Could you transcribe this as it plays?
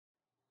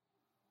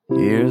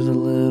Here's a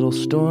little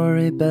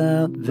story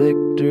about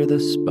Victor the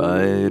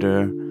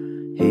Spider.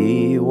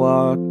 He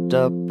walked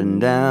up and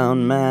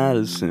down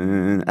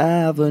Madison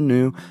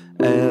Avenue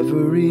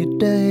every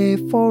day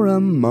for a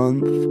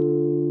month.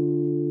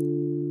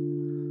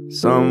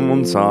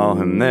 Someone saw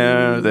him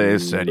there, they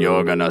said,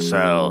 "You're gonna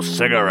sell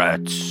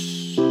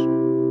cigarettes."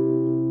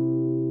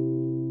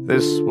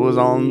 This was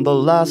on the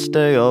last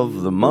day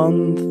of the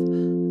month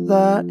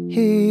that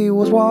he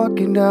was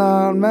walking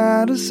down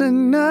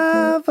Madison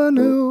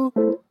Avenue.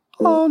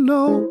 Oh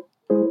no,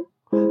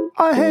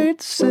 I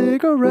hate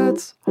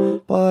cigarettes,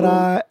 but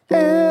I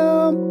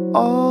am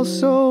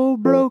also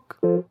broke.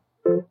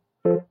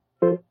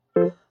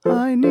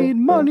 I need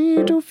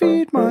money to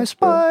feed my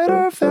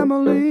spider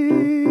family.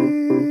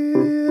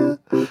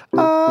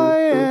 I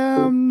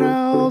am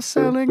now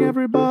selling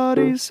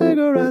everybody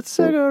cigarettes,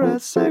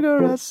 cigarettes,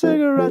 cigarettes,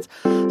 cigarettes.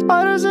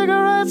 Spider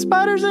cigarettes,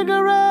 spider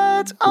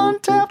cigarettes.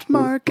 Untapped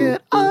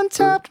market,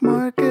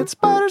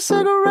 spider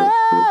cigarettes.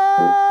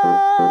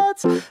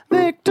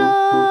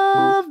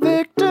 Victor,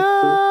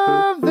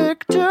 Victor,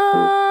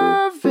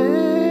 Victor,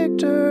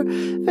 Victor.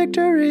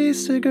 Victory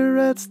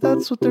cigarettes,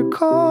 that's what they're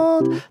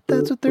called.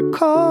 That's what they're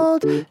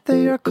called.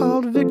 They are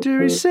called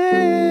Victory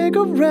cigarettes.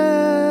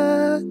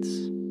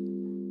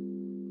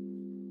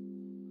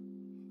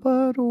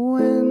 But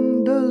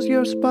when does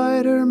your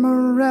spider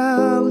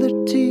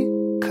morality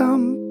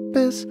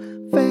compass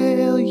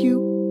fail you?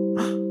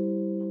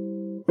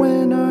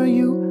 When are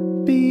you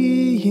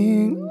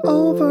being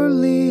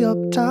overly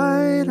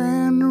uptight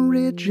and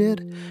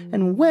rigid?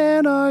 And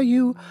when are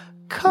you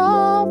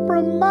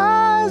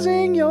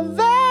compromising your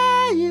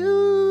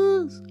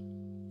values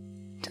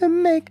to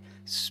make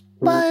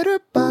spider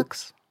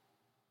bucks?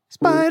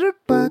 Spider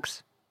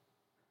bucks.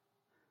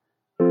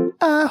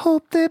 I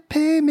hope they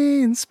pay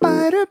me in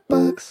spider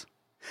bucks.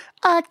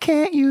 I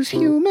can't use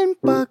human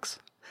bucks.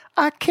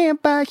 I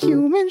can't buy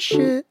human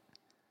shit.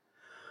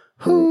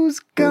 Who's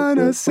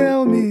gonna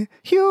sell me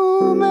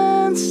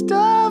human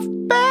stuff,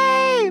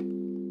 babe?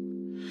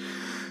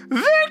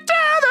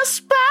 Victor the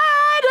Spider,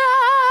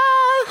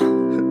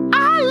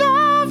 I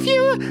love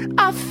you.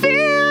 I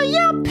feel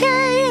your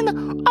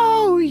pain.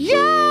 Oh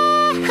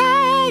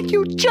yeah,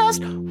 you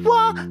just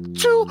want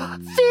to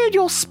feed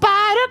your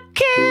spider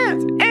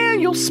kids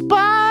and your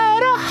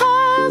spider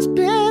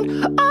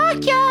husband. Oh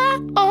yeah,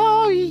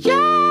 oh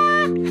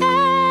yeah.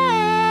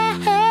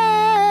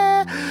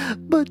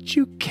 But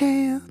you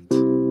can't.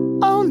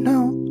 Oh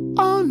no,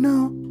 oh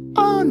no,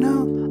 oh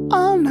no,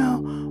 oh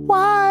no.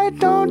 Why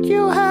don't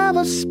you have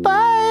a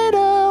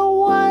spider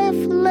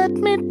wife? Let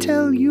me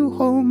tell you,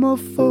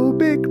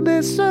 homophobic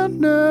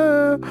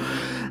listener.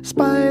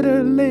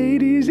 Spider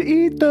ladies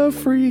eat the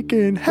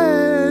freaking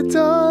heads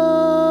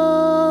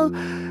of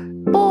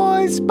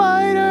boy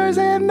spiders,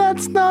 and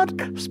that's not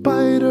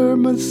spider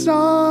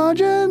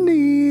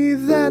misogyny.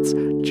 That's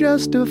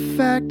just a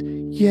fact.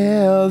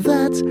 Yeah,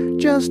 that's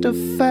just a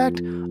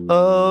fact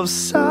of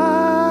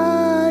science,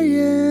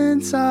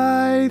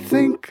 I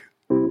think.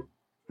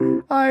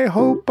 I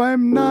hope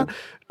I'm not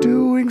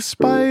doing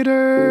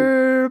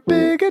spider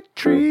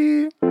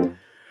bigotry.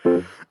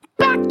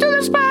 Back to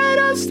the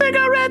spider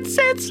cigarettes,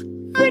 it's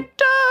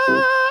Victor.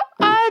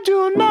 I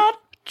do not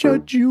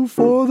judge you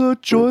for the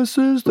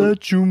choices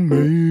that you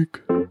make.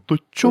 The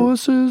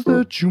choices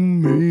that you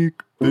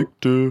make,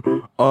 Victor,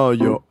 are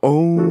your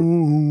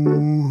own.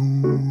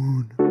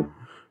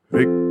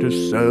 Victor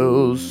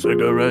sells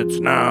cigarettes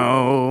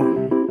now.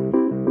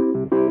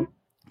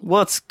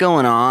 What's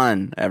going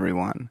on,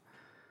 everyone?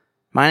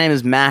 My name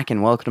is Mac,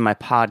 and welcome to my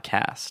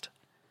podcast.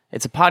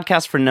 It's a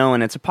podcast for no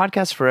one. It's a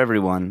podcast for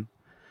everyone.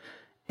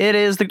 It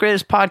is the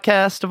greatest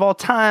podcast of all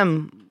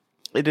time.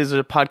 It is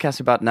a podcast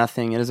about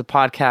nothing. It is a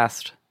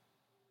podcast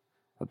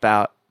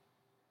about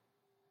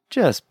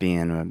just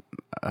being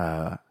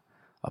a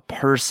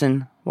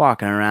person,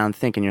 walking around,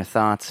 thinking your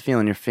thoughts,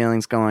 feeling your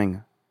feelings,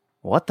 going,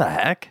 what the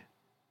heck?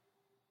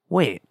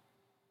 Wait,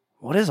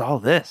 what is all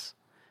this?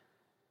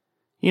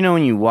 You know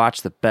when you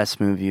watch the best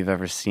movie you've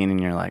ever seen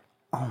and you're like,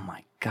 oh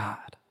my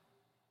God.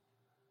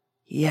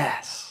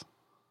 Yes.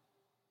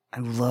 I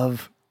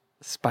love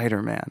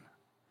Spider-Man.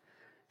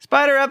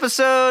 Spider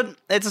episode.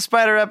 It's a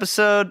spider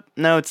episode.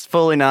 No, it's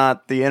fully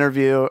not. The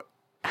interview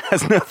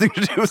has nothing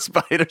to do with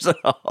spiders at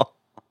all.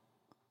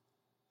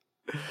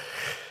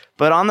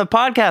 But on the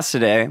podcast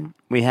today,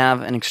 we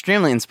have an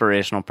extremely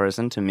inspirational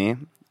person to me.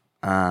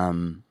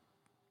 And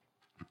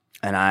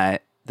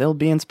they'll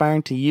be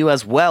inspiring to you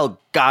as well.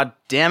 God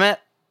damn it.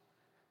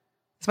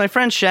 It's my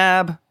friend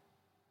Shab.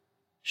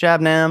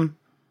 Shabnam.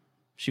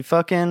 She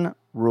fucking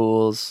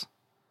rules.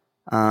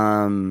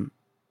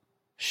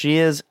 She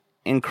is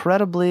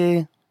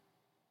incredibly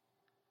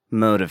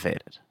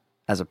motivated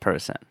as a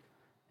person.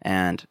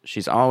 And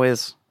she's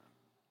always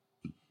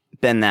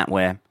been that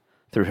way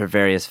through her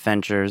various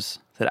ventures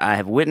that I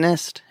have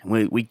witnessed.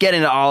 We get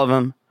into all of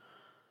them.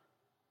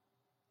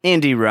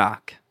 Indie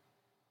rock.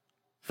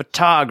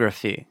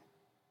 Photography.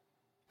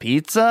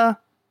 Pizza?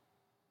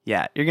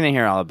 Yeah, you're going to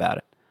hear all about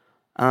it.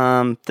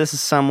 This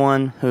is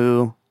someone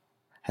who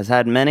has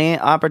had many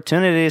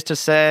opportunities to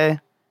say,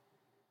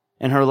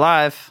 in her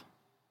life,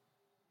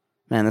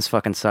 man, this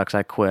fucking sucks.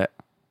 I quit.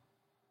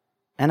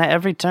 And at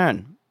every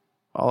turn,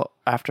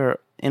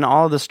 in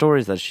all of the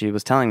stories that she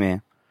was telling me,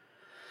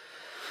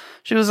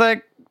 she was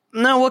like,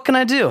 no, what can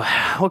I do?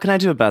 What can I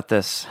do about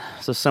this?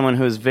 So someone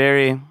who is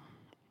very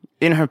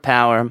in her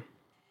power,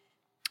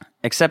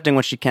 accepting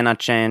what she cannot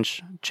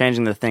change,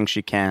 changing the things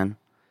she can.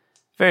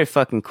 Very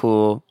fucking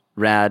cool,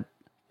 rad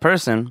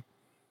person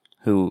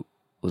who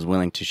was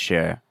willing to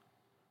share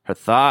her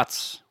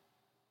thoughts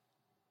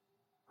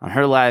on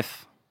her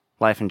life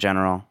in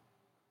general.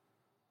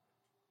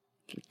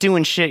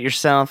 Doing shit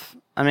yourself.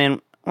 I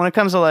mean, when it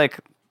comes to like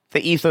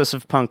the ethos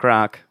of punk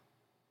rock,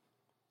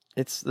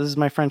 this is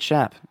my friend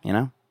Shab, you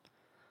know?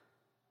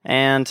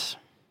 And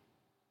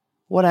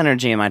what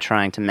energy am I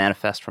trying to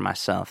manifest for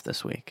myself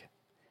this week?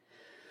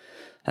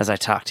 As I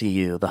talk to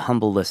you, the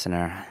humble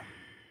listener.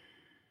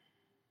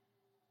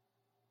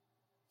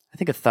 I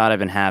think a thought I've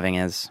been having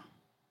is,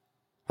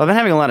 I've been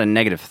having a lot of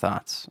negative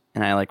thoughts,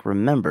 and I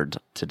remembered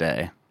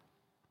today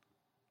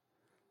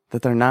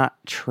that they're not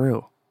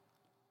true.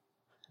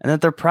 And that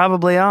they're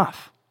probably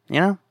off, you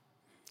know?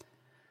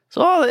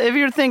 So if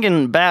you're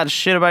thinking bad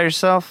shit about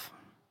yourself,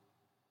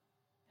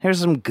 here's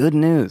some good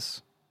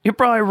news. You're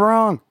probably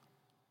wrong.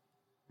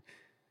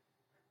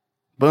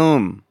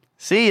 Boom.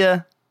 See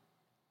ya.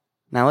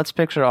 Now let's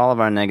picture all of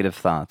our negative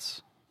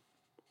thoughts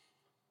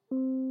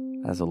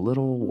as a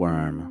little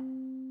worm.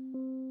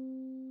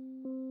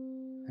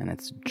 And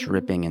it's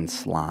dripping in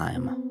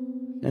slime.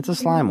 It's a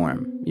slime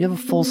worm. You have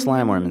a full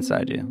slime worm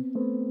inside you.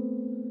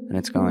 And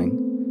it's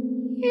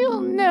going,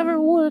 you'll never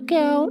work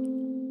out.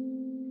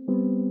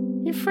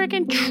 You're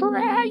freaking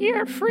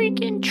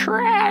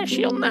trash.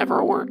 You'll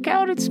never work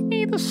out. It's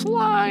me, the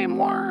slime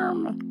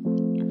worm.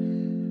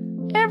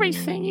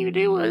 Everything you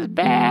do is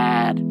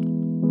bad.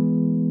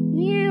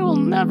 You'll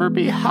never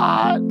be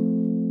hot.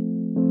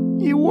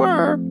 You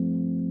were.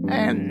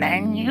 And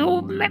then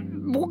you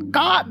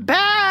got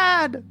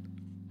bad.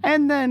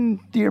 And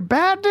then your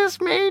badness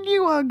made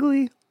you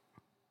ugly.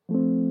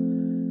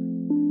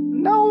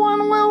 No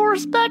one will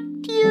respect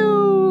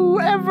you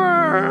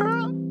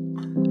ever.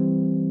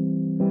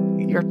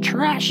 You're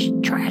trash,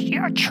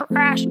 you're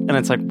trash. And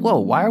it's like, whoa,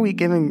 why are we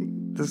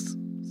giving this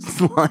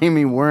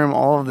slimy worm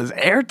all of this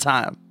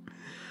airtime?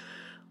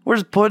 We're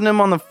just putting him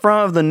on the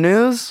front of the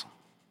news?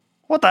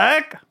 What the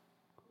heck?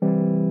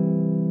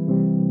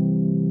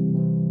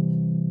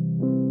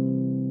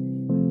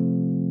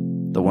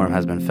 The worm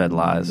has been fed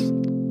lies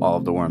all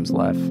of the worm's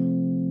life.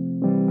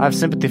 I have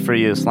sympathy for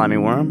you, slimy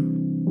worm.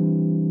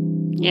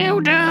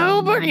 You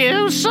do, but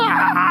you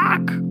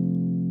suck.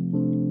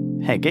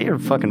 Hey, get your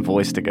fucking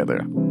voice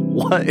together.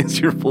 What is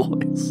your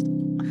voice?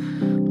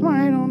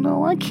 I don't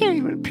know. I can't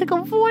even pick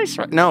a voice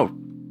right. No.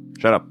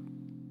 Shut up.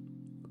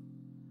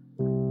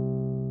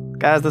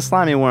 Guys, the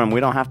slimy worm, we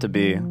don't have to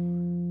be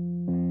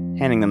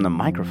handing them the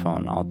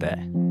microphone all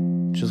day,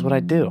 which is what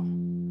I do.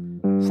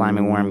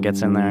 Slimy worm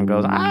gets in there and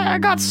goes, I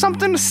got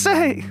something to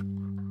say.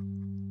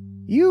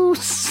 You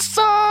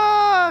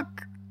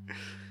suck.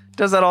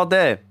 Does that all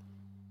day.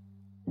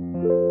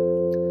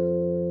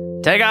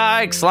 Take a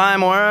hike,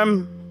 slime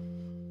worm.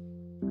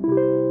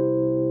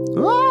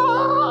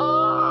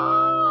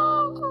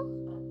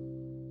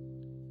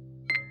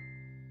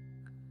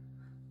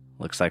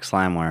 Looks like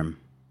slime worm.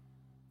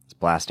 It's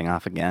blasting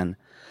off again.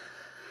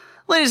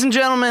 Ladies and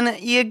gentlemen,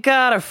 you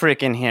gotta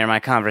freaking hear my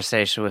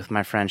conversation with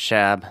my friend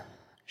Shab.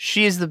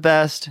 She's the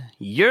best.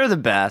 You're the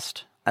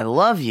best. I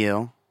love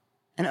you.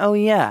 And oh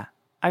yeah,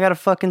 I got a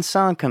fucking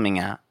song coming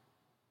out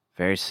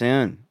very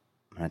soon.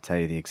 I'm gonna tell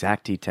you the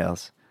exact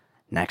details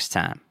next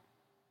time.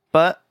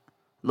 But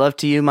love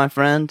to you, my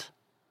friend.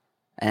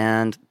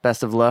 And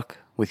best of luck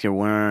with your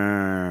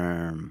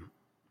worm.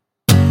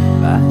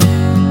 Bye.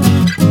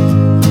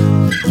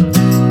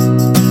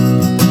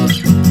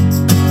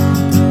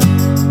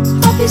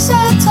 Happy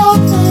sad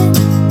talking.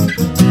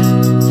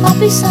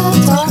 Happy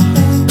sad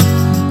talking.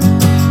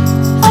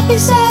 Happy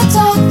sad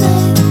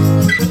talking.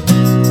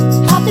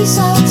 Happy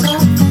sad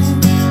talking.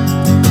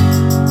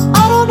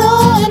 I don't know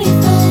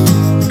anything.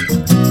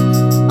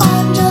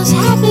 I'm just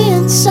happy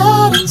and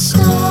sad and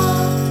stuff.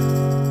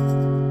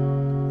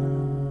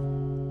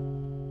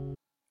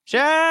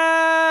 Shab!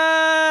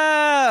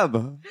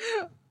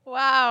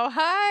 Wow,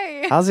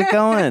 hi. How's it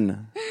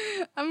going?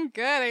 I'm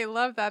good. I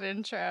love that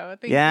intro.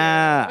 Thank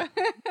Yeah.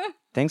 you.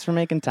 Thanks for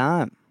making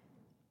time.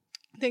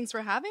 Thanks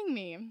for having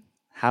me.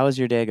 How is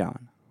your day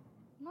going?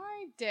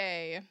 My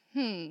day.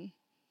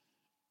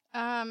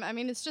 I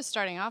mean, it's just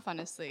starting off,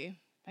 honestly.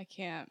 I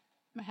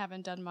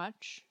haven't done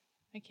much.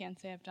 I can't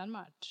say I've done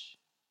much.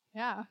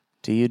 Yeah.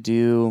 Do you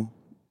do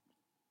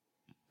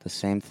the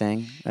same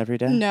thing every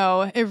day?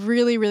 No, it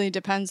really, really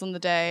depends on the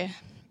day.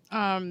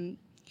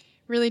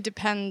 Really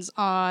depends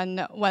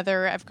on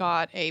whether I've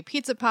got a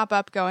pizza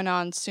pop-up going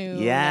on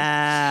soon.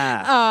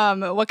 Yeah.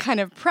 What kind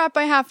of prep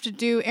I have to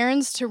do,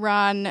 errands to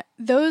run.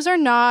 Those are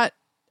not,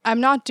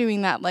 I'm not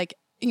doing that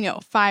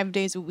 5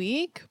 days a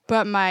week,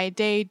 but my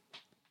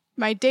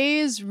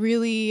days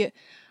really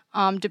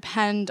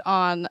depend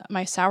on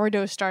my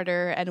sourdough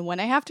starter and when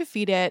I have to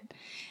feed it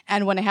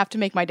and when I have to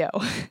make my dough.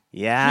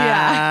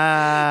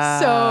 Yeah.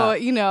 So,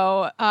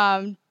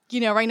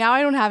 right now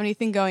I don't have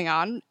anything going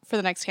on for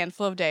the next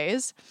handful of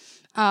days.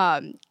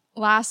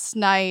 Last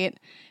night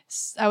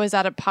I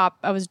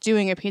was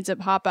doing a pizza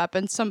pop-up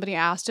and somebody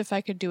asked if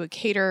I could do a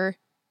cater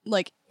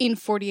like in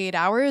 48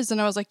 hours. And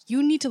I was like,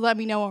 you need to let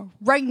me know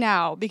right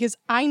now because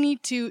I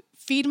need to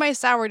feed my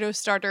sourdough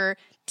starter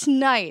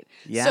tonight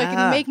so I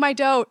can make my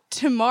dough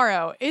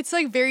tomorrow. It's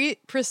like very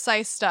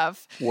precise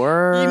stuff.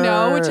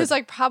 Word. Which is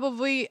like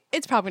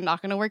it's probably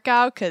not going to work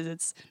out because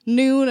it's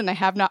noon and I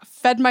have not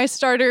fed my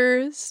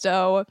starter.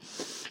 So,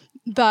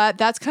 but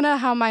that's kind of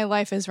how my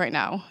life is right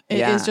now. It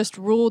is just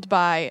ruled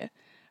by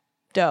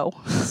dough.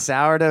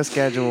 Sourdough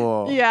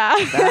schedule. Yeah.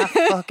 That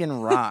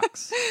fucking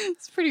rocks.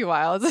 It's pretty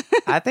wild.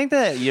 I think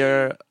that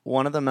you're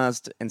one of the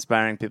most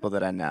inspiring people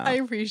that I know. I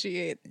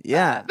appreciate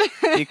Yeah.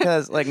 that.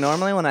 Because like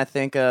normally when I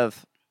think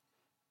of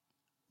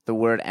the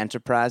word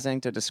enterprising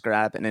to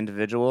describe an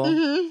individual,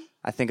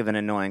 I think of an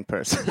annoying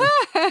person.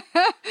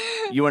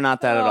 You are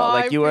not that at all. Oh,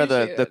 Like you are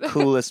the appreciate it.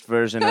 coolest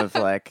version of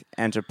like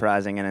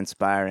enterprising and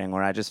inspiring,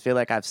 where I just feel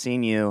like I've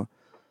seen you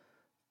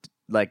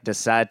like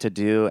decide to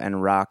do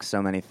and rock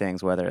so many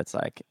things, whether it's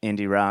like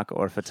indie rock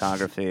or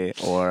photography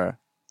or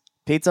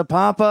pizza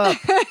pop-up.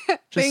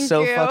 Just Thank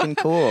so you. fucking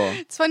cool.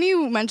 It's funny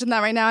you mentioned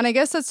that right now, and I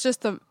guess that's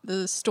just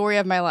the story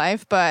of my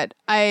life, but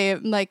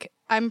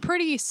I'm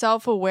pretty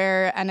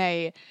self-aware and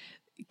I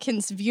can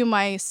view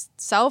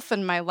myself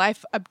and my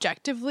life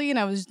objectively, and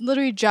I was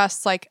literally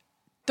just like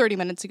 30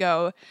 minutes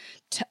ago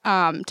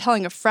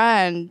telling a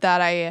friend that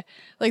I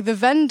like the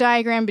Venn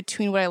diagram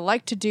between what I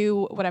like to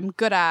do, what I'm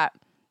good at,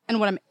 and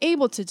what I'm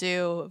able to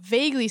do,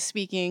 vaguely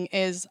speaking,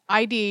 is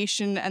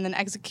ideation and then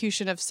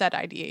execution of said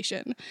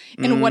ideation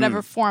in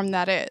whatever form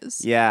that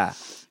is. Yeah.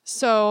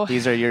 So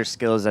These are your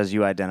skills as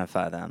you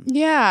identify them.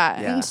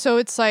 yeah. Yeah. And so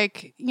it's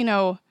like,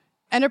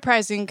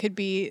 enterprising could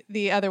be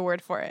the other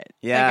word for it.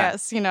 Yeah. I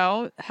guess,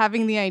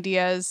 having the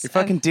ideas. You're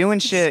fucking doing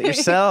shit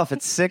yourself.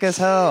 It's sick as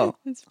hell.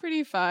 It's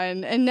pretty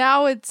fun. And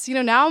now it's,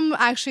 now I'm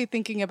actually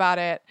thinking about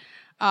it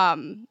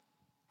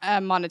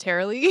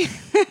monetarily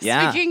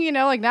Yeah. speaking,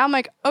 now I'm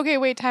like, okay,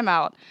 wait, time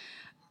out.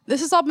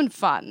 This has all been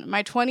fun.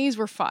 My 20s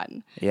were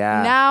fun.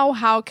 Yeah. Now,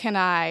 how can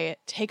I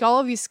take all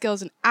of these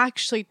skills and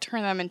actually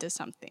turn them into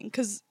something?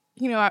 Because,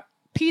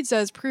 pizza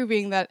is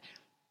proving that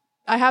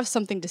I have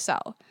something to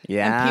sell.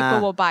 Yeah. And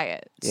people will buy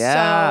it.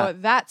 Yeah. So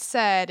that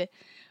said,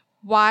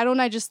 why don't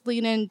I just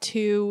lean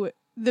into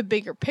the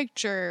bigger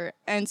picture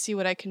and see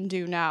what I can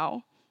do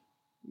now?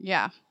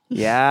 Yeah.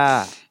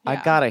 Yeah. I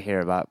Yeah. gotta hear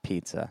about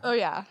pizza. Oh,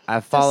 yeah.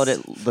 I've followed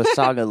the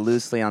saga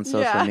loosely on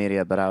social Yeah.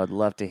 media, but I would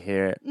love to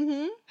hear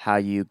how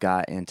you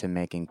got into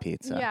making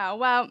pizza. Yeah,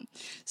 well,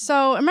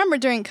 so remember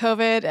during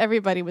COVID,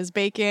 everybody was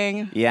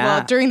baking. Yeah.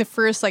 Well, during the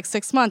first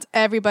 6 months,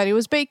 everybody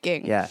was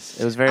baking. Yes.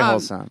 It was very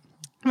wholesome.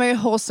 Very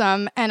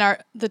wholesome. And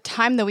the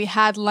time that we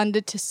had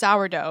lended to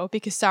sourdough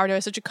because sourdough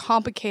is such a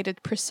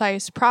complicated,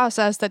 precise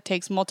process that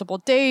takes multiple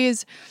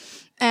days.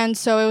 And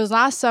so it was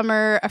last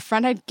summer, a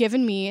friend had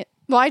given me,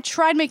 I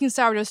tried making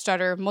sourdough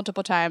starter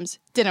multiple times,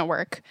 didn't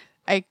work.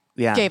 I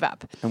gave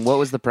up. And what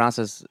was the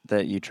process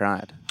that you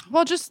tried?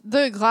 Well, just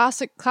the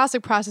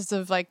classic process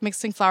of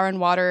mixing flour and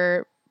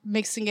water,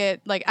 mixing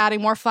it,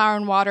 adding more flour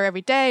and water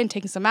every day and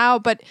taking some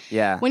out. But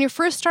Yeah. when you're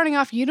first starting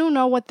off, you don't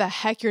know what the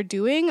heck you're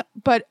doing,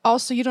 but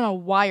also you don't know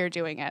why you're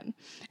doing it.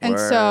 And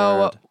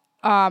so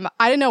I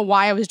didn't know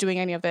why I was doing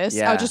any of this. I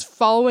Yeah. was just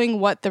following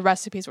what the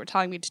recipes were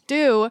telling me to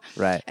do.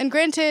 Right. And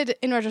granted,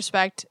 in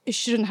retrospect, it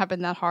shouldn't have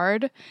been that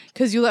hard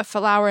because you let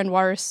flour and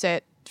water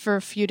sit for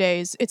a few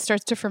days, it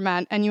starts to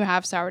ferment and you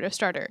have sourdough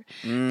starter.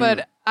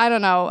 But I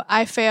don't know.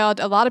 I failed.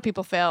 A lot of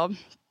people failed.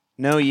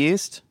 No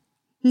yeast?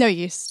 No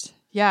yeast.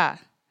 Yeah.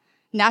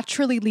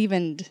 Naturally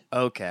leavened.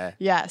 Okay.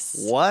 Yes.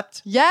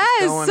 What? Yes.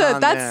 going on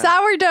That's there?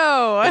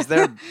 sourdough. Is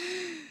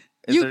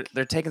there...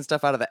 they're taking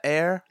stuff out of the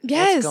air?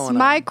 Yes, What's going on?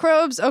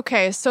 microbes.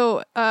 Okay,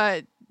 so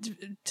to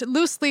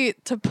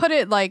put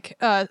it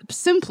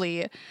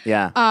simply,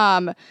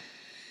 Yeah.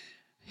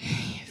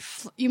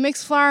 you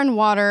mix flour and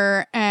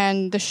water,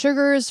 and the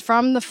sugars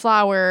from the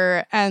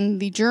flour and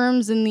the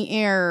germs in the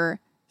air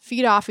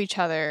feed off each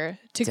other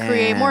to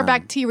create more Damn.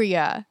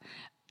 bacteria.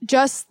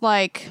 Just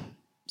like,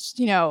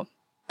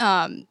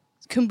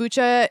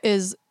 kombucha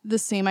is the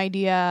same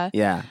idea.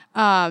 Yeah.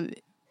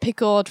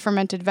 Pickled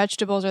fermented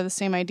vegetables are the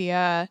same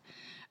idea.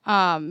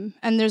 And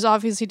there's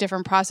obviously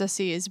different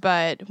processes,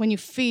 but when you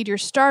feed your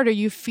starter,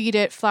 you feed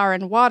it flour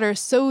and water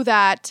so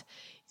that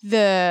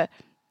the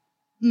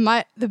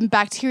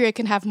bacteria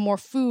can have more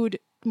food,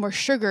 more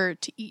sugar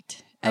to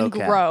eat and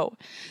Okay. grow.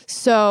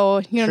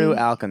 So, True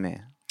alchemy.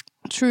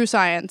 true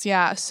science,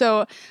 yeah.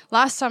 So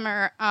last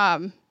summer,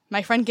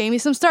 my friend gave me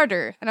some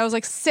starter, and I was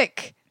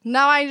sick.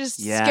 Now I just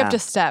Yeah. skipped a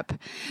step.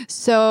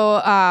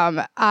 So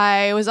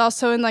I was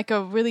also in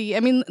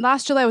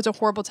last July was a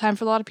horrible time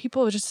for a lot of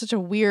people. It was just such a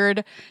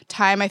weird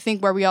time, I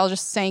think, where we all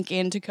just sank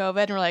into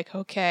COVID and we're like,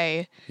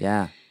 okay,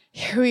 Yeah.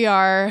 here we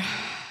are.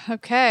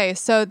 Okay,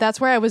 so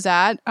that's where I was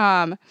at.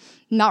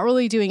 not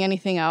really doing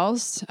anything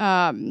else.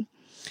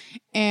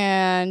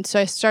 And so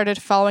I started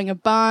following a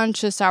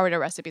bunch of sourdough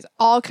recipes,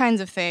 all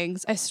kinds of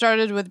things. I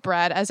started with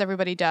bread, as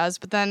everybody does,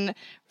 but then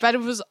bread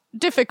was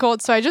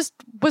difficult, so I just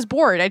was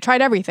bored. I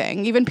tried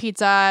everything, even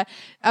pizza.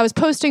 I was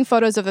posting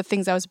photos of the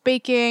things I was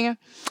baking.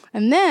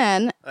 And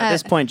then At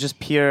this point, just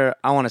I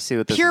want to see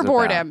what this pure is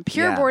boredom, about.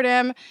 pure Yeah.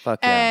 boredom. Fuck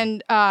yeah.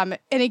 And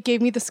it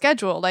gave me the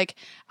schedule. Like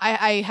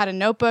I had a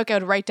notebook. I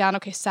would write down,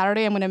 okay,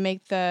 Saturday I'm going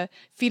to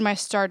feed my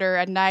starter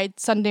at night.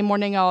 Sunday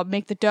morning I'll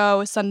make the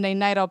dough. Sunday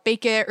night I'll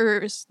bake it,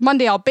 or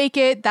Monday I'll bake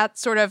it. That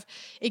sort of,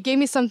 it gave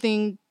me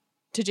something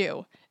to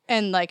do,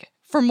 and like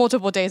for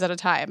multiple days at a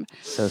time.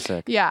 So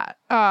sick. Yeah.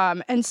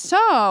 And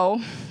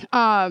so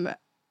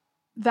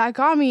that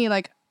got me,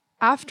 like,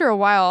 after a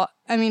while,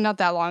 I mean, not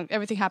that long,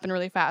 everything happened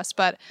really fast,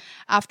 but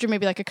after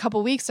maybe like a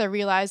couple weeks, I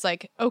realized,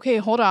 like, okay,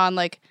 hold on,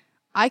 like,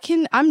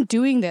 I'm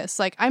doing this,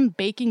 like, I'm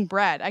baking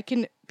bread.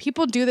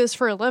 People do this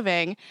for a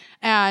living,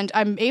 and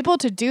I'm able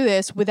to do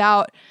this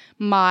without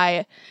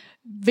my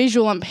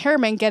visual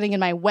impairment getting in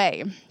my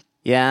way.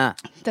 Yeah.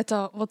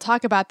 We'll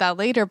talk about that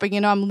later, but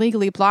I'm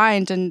legally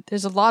blind and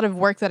there's a lot of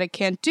work that I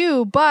can't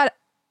do, but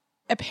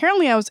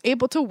apparently I was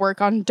able to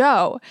work on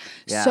dough.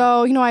 Yeah.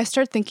 So, I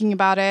started thinking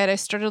about it. I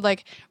started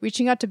like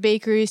reaching out to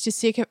bakeries to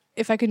see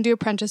if I can do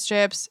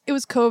apprenticeships. It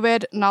was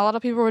COVID. Not a lot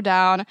of people were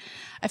down.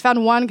 I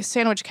found one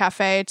sandwich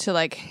cafe to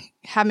like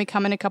have me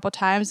come in a couple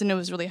times, and it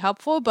was really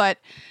helpful, but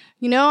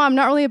I'm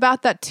not really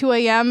about that 2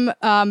 a.m.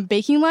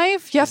 Baking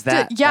life. You have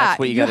That's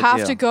what you have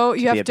do to go.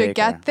 You be a have to baker.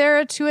 get there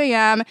at 2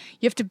 a.m.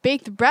 You have to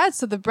bake the bread,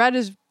 so the bread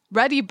is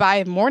ready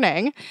by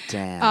morning.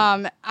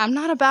 Damn. I'm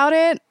not about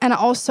it. And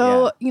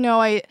also,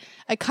 I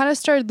kind of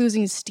started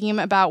losing steam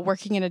about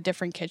working in a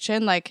different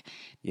kitchen. Like,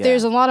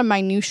 there's a lot of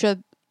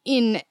minutia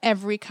in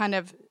every kind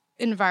of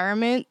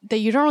environment that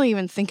you don't really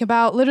even think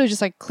about. Literally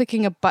just like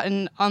clicking a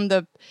button on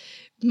the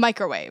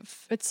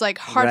microwave. It's like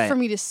hard Right. for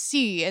me to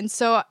see. And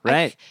so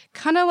Right. I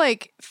kind of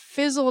like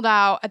fizzled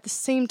out at the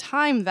same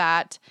time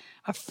that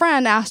a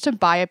friend asked to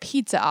buy a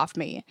pizza off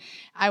me.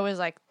 I was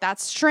like,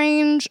 that's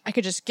strange. I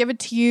could just give it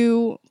to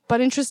you, but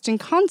interesting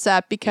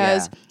concept,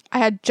 because Yeah. I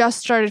had just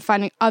started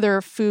finding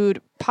other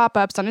food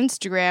pop-ups on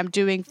Instagram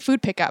doing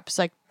food pickups,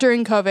 like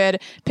during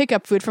COVID, pick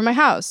up food from my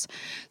house.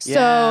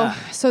 Yeah.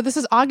 So this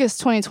is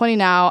August 2020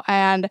 now,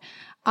 and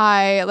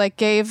I like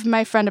gave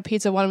my friend a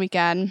pizza one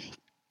weekend.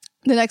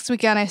 The next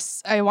weekend,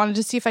 I wanted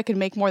to see if I could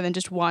make more than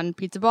just one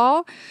pizza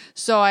ball.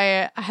 So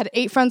I had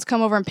 8 friends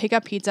come over and pick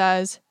up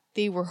pizzas.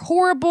 They were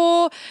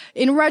horrible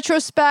in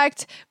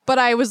retrospect, but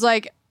I was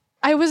like,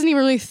 I wasn't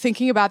even really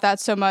thinking about that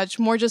so much.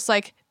 More just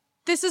like,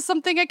 this is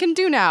something I can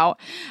do now.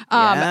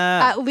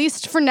 Yeah. At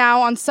least for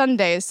now on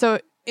Sundays. So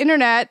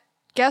internet,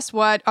 guess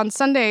what? On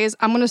Sundays,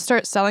 I'm going to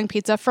start selling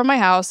pizza from my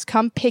house.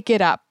 Come pick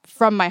it up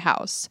from my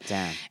house.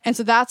 Damn. And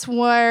so that's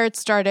where it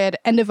started,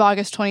 end of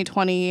August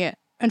 2020.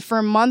 And for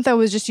a month, I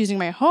was just using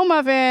my home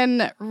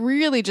oven,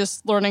 really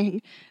just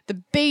learning the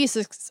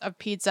basics of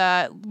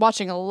pizza,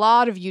 watching a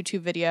lot of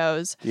YouTube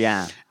videos,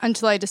 Yeah.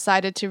 until I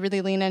decided to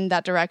really lean in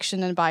that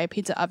direction and buy a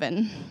pizza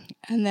oven.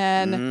 And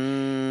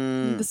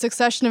then the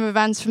succession of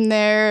events from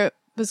there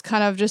was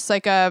kind of just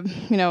like a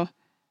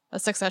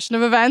succession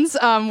of events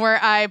where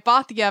I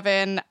bought the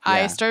oven.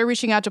 I started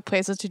reaching out to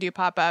places to do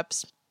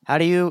pop-ups. How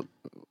do you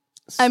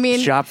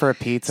shop for a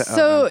pizza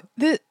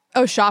oven?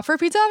 Shop for a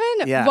pizza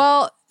oven? Yeah.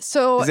 Well,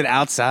 so... Is it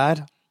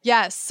outside?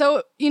 Yes.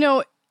 So,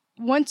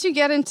 once you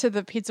get into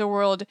the pizza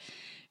world,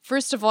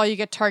 first of all, you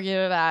get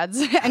targeted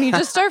ads and you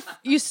just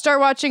start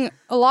watching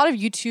a lot of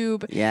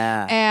YouTube.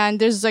 Yeah. And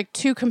there's like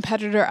 2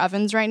 competitor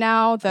ovens right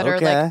now that are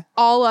Okay. like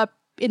all up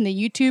in the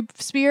YouTube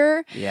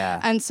sphere.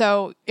 Yeah. And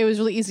so it was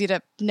really easy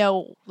to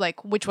know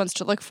like which ones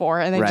to look for,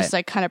 and then just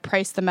like kind of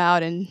price them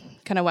out and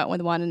kind of went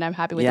with one, and I'm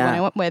happy with the one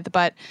I went with.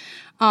 But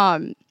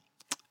and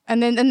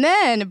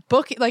then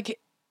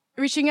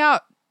reaching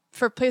out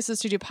for places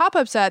to do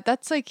pop-ups at,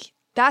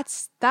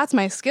 that's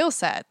my skill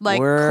set. Like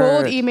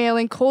cold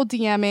emailing, cold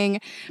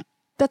DMing,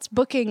 that's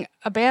booking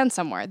a band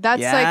somewhere.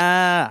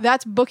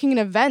 That's booking an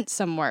event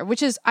somewhere,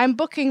 which is I'm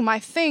booking my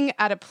thing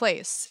at a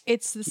place.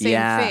 It's the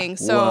same thing.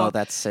 So whoa,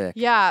 that's sick.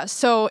 yeah,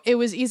 so it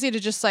was easy to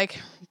just like,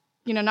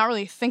 not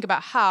really think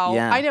about how.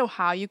 Yeah. I know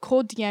how. You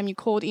cold DM, you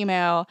cold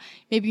email,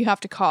 maybe you have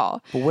to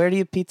call. But where do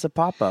you pizza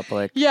pop up?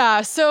 Like Yeah,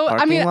 so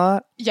parking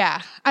lot?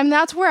 yeah.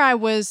 That's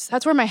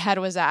where my head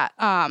was at.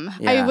 I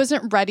Yeah.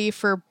 wasn't ready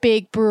for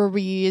big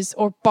breweries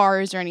or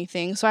bars or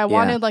anything. So I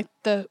wanted like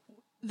the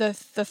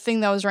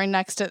thing that was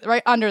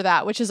right under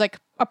that, which is like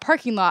a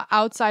parking lot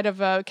outside of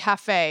a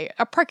cafe,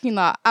 a parking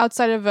lot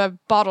outside of a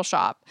bottle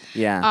shop.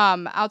 Yeah.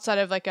 Outside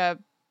of like a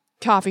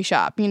coffee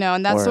shop,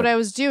 and that's what I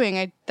was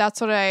doing.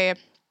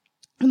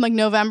 From like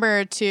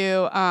November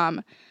to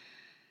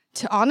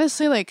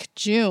honestly like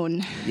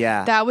June.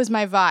 Yeah. That was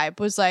my vibe,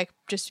 was like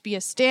just be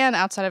a stand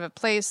outside of a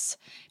place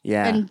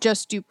Yeah. and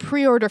just do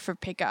pre-order for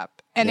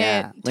pickup.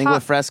 And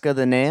Lingua Fresca,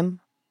 the name?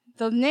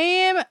 The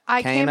name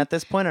I came at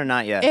this point or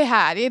not yet? It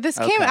had. This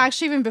came Okay.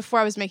 actually even before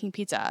I was making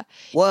pizza.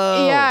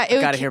 Whoa. Yeah,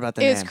 I gotta hear about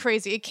the It was name.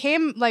 crazy. It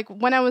came like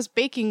when I was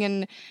baking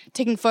and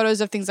taking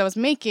photos of things I was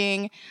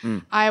making.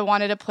 I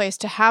wanted a place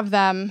to have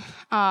them,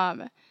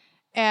 and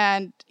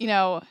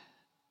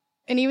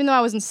and even though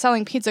I wasn't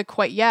selling pizza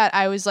quite yet,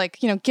 I was like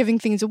giving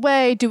things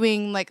away,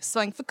 doing like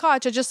selling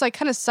focaccia, just like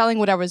kind of selling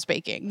what I was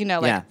baking.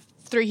 Like Yeah.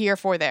 3 here,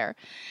 4 there,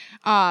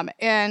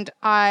 and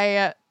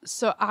I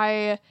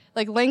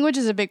like language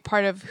is a big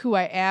part of who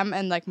I am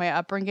and like my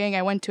upbringing.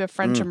 I went to a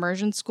French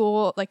immersion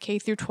school, like K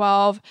through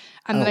 12,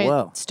 and then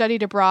I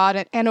studied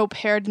abroad and au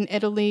paired in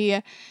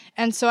Italy.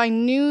 And so I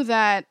knew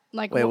that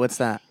like Wait, what's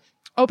that?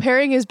 au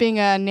pairing is being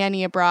a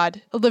nanny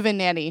abroad, a live-in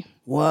nanny.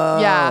 Whoa.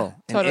 Yeah,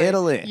 totally. In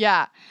Italy.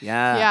 Yeah.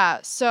 Yeah. Yeah.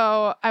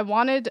 So I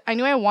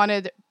knew I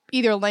wanted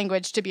either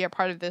language to be a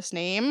part of this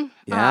name.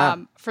 Yeah.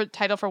 For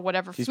title for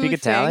whatever Do you food speak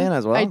Italian thing.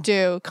 as well? I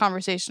do,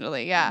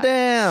 conversationally, yeah.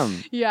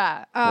 Damn.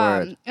 Yeah.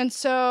 Word. And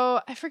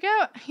so I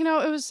forget,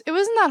 it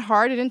wasn't that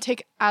hard. It didn't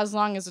take as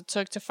long as it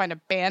took to find a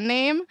band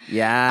name.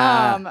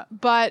 Yeah.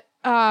 But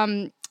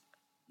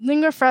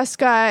Lingua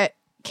Fresca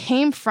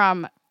came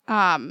from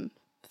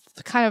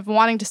kind of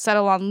wanting to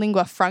settle on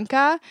lingua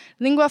franca.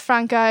 Lingua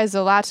franca is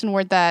a Latin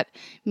word that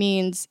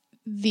means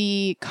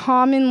the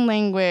common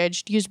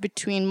language used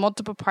between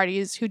multiple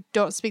parties who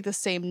don't speak the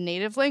same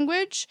native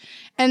language.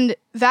 And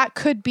that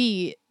could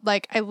be,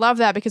 like, I love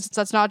that because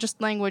that's not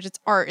just language, it's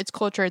art, it's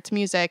culture, it's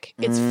music,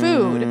 it's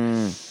food.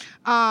 Damn,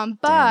 that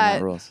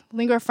But rules.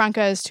 lingua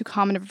franca is too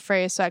common of a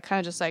phrase, so I kind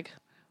of just like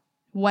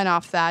went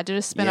off that, did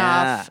a spin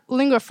Yeah. off.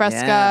 Lingua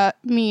fresca Yeah.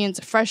 means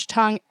fresh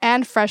tongue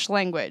and fresh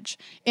language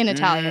in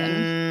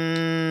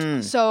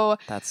Italian. So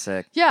That's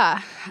sick.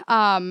 yeah,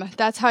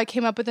 that's how I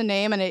came up with the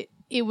name, and it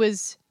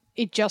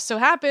just so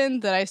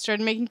happened that I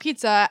started making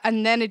pizza,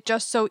 and then it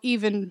just so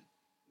even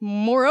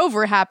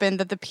moreover happened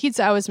that the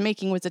pizza I was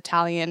making was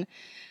Italian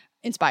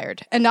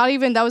inspired, and not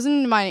even that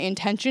wasn't my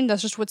intention.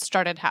 That's just what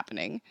started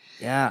happening.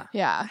 Yeah.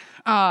 Yeah.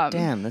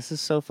 Damn, this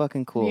is so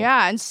fucking cool.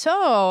 Yeah, and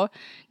so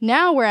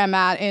now where I'm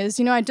at is,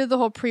 I did the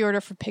whole pre-order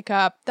for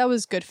pickup. That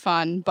was good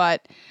fun,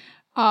 but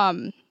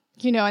and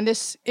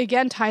this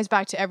again ties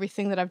back to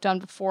everything that I've done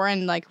before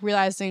and like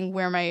realizing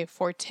where my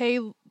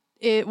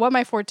what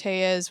my forte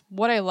is,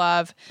 what I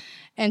love.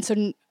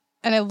 And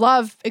I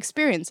love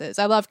experiences.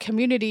 I love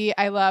community.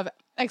 I love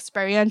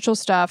experiential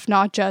stuff,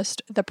 not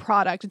just the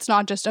product. It's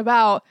not just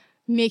about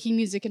making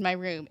music in my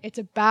room. It's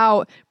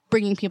about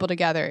bringing people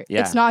together.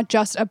 Yeah. It's not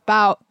just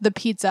about the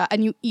pizza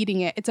and you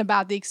eating it. It's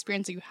about the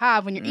experience that you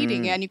have when you're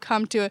eating it and you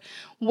come to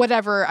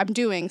whatever I'm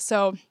doing.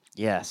 So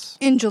Yes.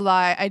 in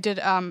July, I did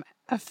a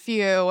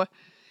few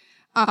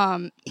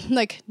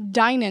like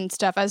dine-in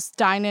stuff. As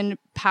dine-in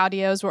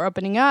patios were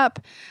opening up,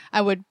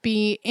 I would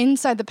be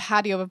inside the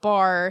patio of a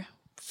bar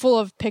full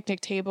of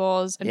picnic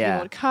tables and Yeah.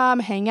 people would come,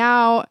 hang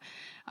out.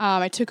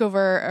 I took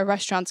over a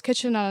restaurant's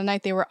kitchen on a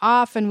night they were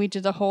off, and we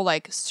did the whole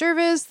like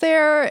service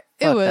there. It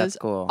Fuck, was that's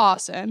cool.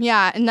 awesome.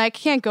 Yeah, and I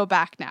can't go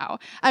back now.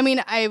 I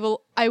mean, I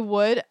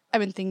would. I've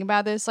been thinking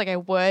about this. Like, I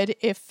would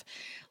if,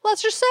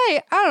 let's just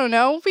say, I don't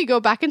know, we go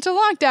back into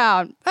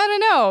lockdown. I don't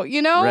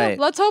know, Right.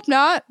 Let's hope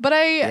not. But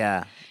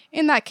Yeah.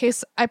 in that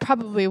case, I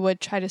probably would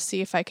try to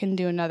see if I can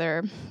do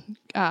another,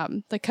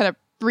 like kind of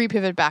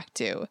repivot back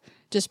to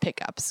just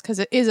pickups, because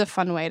it is a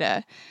fun way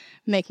to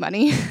make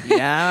money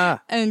Yeah.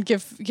 and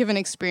give an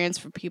experience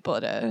for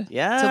people to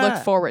Yeah.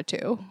 look forward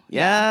to.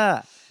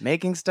 Yeah.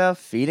 Making stuff,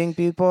 feeding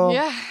people.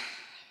 Yeah.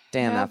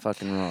 Damn, Yep. that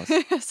fucking rules.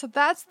 So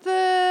that's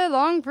the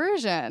long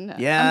version.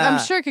 Yeah. I'm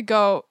sure it could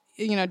go,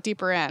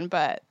 deeper in,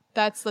 but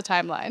that's the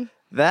timeline.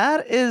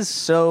 That is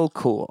so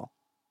cool.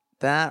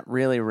 That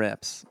really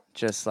rips.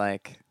 Just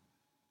like,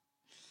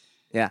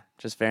 yeah,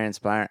 just very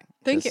inspiring.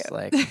 Thank just you.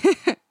 Like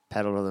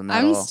pedal to the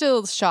metal. I'm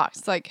still shocked.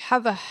 It's like, how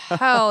the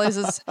hell is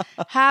this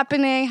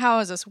happening? How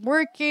is this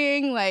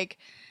working? Like,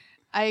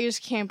 I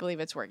just can't believe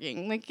it's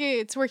working. Like,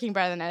 it's working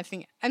better than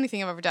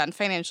anything I've ever done,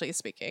 financially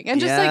speaking. And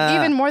just like Yeah.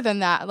 even more than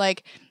that,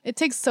 like it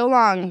takes so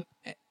long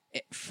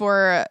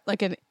for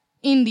like an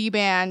indie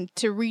band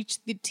to reach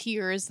the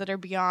tiers that are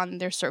beyond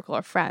their circle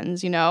of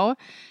friends,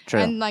 True.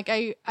 And like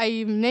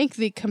I make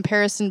the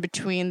comparison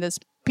between this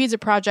pizza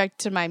project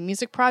to my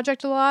music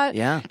project a lot.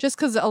 Yeah. Just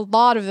because a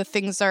lot of the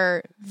things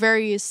are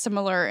very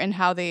similar in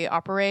how they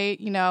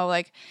operate.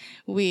 Like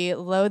we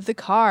load the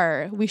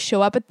car, we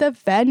show up at the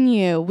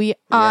venue, we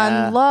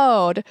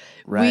unload,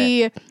 Right.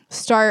 we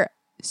start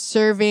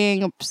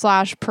serving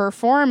 /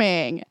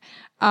 performing.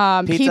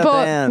 Pizza People,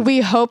 band. we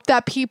hope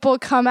that people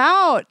come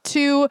out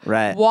to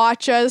Right.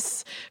 watch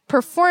us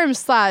perform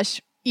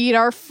 / eat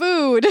our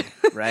food.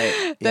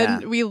 Right.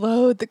 Then Yeah. we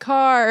load the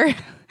car.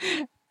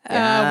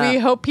 Yeah. We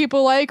hope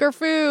people like our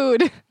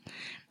food.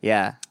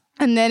 Yeah.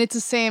 And then it's the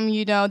same,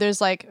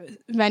 there's like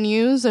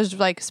venues, there's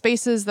like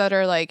spaces that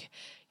are like,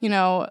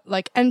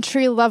 like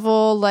entry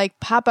level, like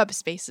pop-up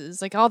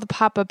spaces. Like all the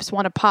pop-ups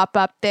want to pop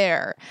up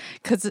there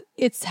because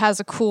it has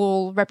a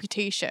cool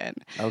reputation.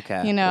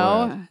 Okay.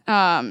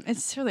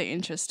 It's really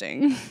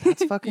interesting.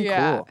 That's fucking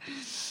Yeah. cool.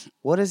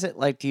 What is it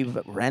like? Do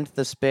you rent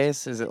the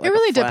space? Is it like It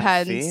really a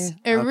flat depends. fee?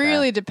 It Okay.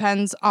 really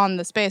depends on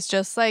the space,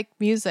 just like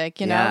music,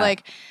 Yeah.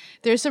 like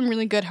there's some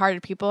really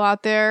good-hearted people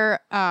out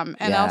there. And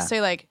Yeah. I'll say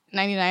like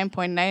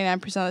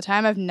 99.99% of the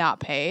time I've not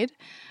paid.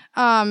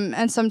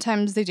 And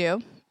sometimes they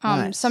do.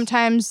 Nice.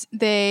 Sometimes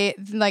they'll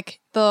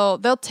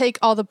take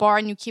all the bar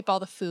and you keep all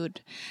the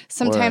food.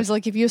 Sometimes Word.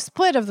 they'll give you a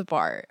split of the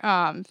bar.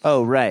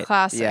 Oh, right.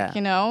 Classic,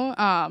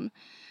 Yeah.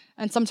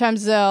 And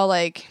sometimes they'll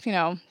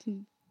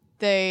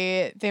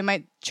they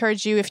might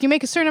charge you if you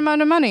make a certain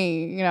amount of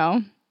money,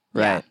 Right.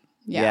 Yeah.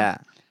 Yeah.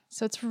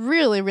 So it's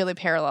really, really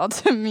parallel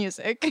to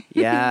music.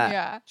 Yeah.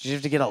 Yeah. Did you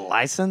have to get a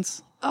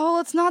license? Oh,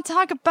 let's not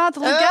talk about the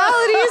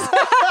legalities.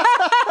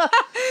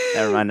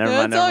 Never mind.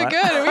 That's all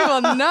good. We will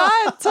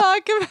not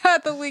talk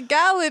about the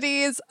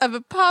legalities of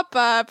a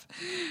pop-up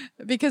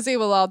because they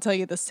will all tell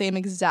you the same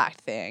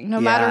exact thing.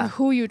 No matter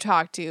who you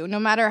talk to, no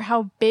matter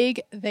how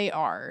big they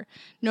are,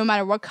 no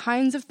matter what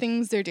kinds of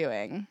things they're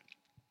doing.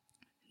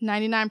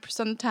 99%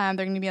 of the time,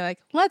 they're going to be like,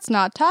 let's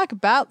not talk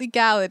about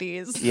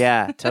legalities.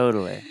 Yeah,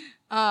 totally.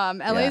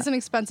 LA is an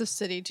expensive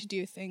city to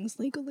do things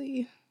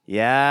legally.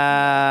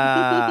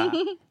 Yeah.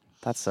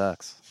 That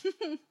sucks.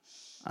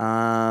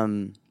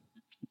 Holy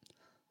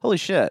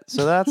shit.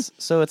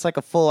 So it's like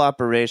a full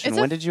operation. It's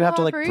a When did you have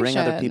to full bring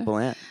other operation. people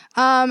in?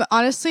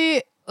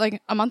 Honestly,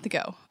 like a month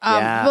ago.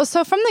 Yeah. Well,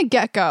 so from the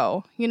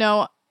get-go,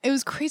 it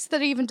was crazy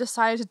that I even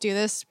decided to do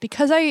this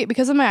because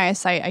of my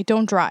eyesight. I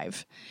don't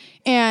drive.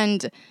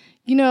 And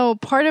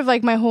part of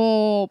like my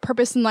whole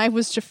purpose in life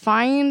was to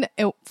find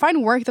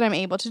work that I'm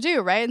able to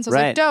do, right? And so I was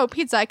Right. like, dope,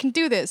 pizza, I can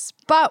do this.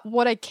 But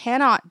what I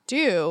cannot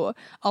do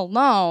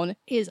alone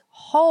is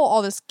haul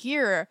all this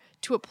gear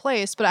to a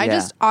place. But I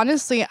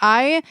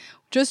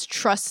just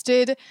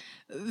trusted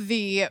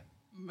the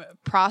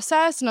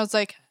process, and I was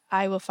like,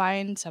 I will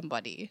find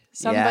somebody.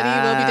 Somebody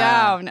will be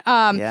down.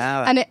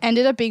 Yeah. And it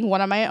ended up being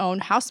one of my own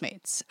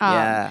housemates.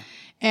 Yeah.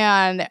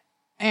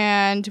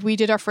 And we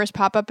did our first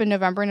pop-up in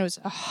November, and it was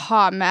a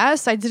hot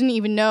mess. I didn't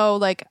know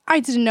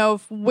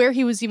where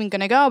he was even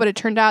going to go, but it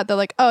turned out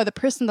that the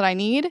person that I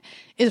need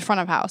is front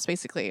of house,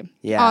 basically.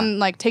 Yeah.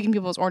 On taking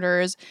people's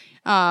orders,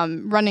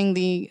 running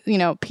the,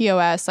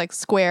 POS,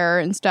 Square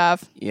and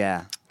stuff.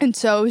 Yeah. And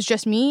so it was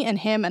just me and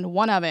him and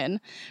one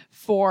oven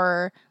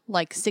for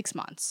 6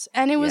 months.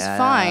 And it was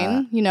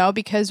fine,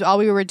 because all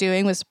we were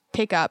doing was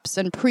pickups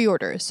and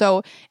pre-orders.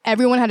 So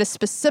everyone had a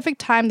specific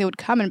time they would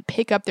come and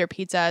pick up their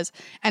pizzas,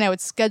 and I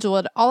would schedule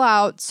it all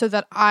out so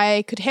that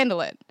I could handle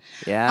it.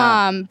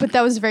 Yeah. But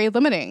that was very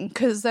limiting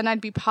because then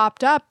I'd be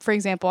popped up, for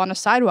example, on a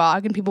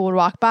sidewalk, and people would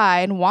walk by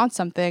and want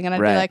something, and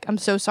I'd be like, I'm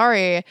so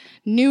sorry,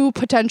 new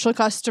potential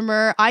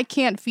customer, I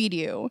can't feed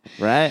you.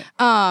 Right.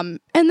 And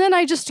then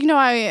I just,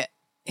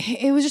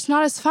 it was just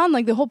not as fun.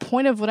 The whole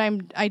point of what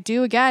I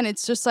do, again,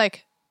 it's just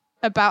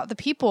about the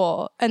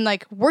people and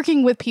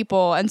working with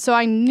people. And so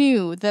I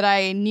knew that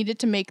I needed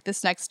to make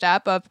this next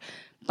step of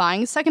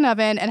buying a second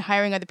oven and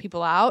hiring other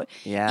people out.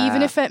 Yeah.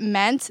 Even if it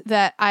meant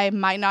that I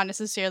might not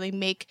necessarily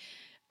make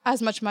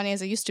as much money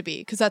as I used to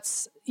be. Because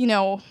that's,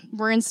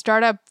 we're in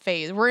startup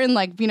phase. We're in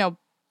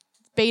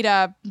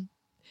beta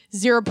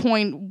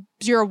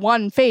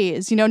 0.01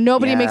 phase.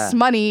 Nobody makes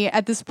money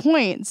at this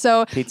point.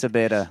 So Pizza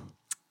beta.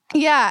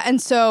 yeah,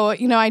 and so,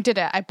 I did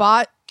it. I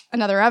bought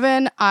another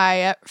oven.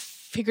 I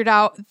figured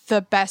out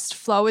the best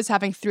flow is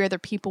having 3 other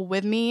people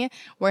with me,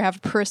 where I have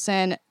a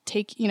person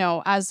take,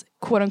 as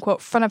quote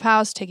unquote front of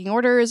house, taking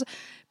orders,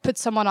 put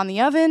someone on the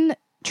oven,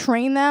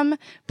 train them,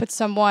 put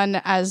someone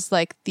as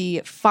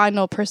the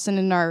final person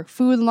in our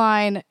food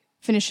line,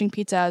 finishing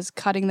pizzas,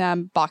 cutting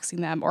them,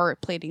 boxing them, or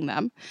plating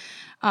them.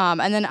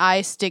 And then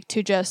I stick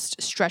to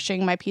just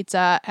stretching my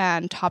pizza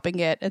and topping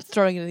it and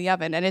throwing it in the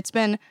oven. And it's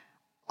been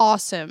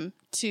awesome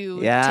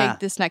to take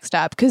this next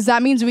step, because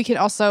that means I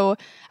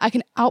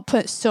can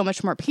output so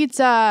much more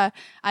pizza.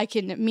 I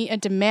can meet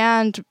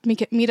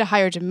a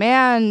higher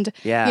demand.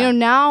 Yeah.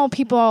 Now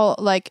people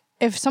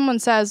if someone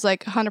says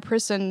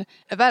 100-person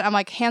event,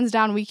 I'm hands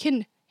down, we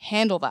can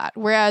handle that.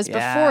 Whereas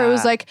before it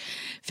was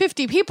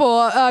 50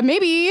 people,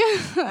 maybe,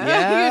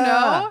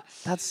 Yeah.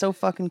 That's so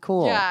fucking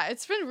cool. Yeah,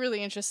 it's been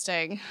really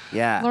interesting.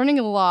 Yeah. Learning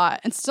a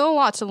lot, and still a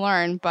lot to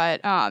learn,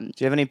 but Do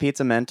you have any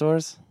pizza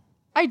mentors?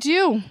 I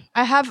do.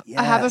 I have a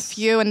Yes.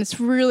 few, and it's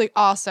really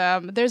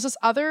awesome. There's this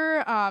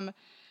other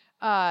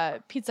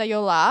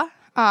Pizzaiola.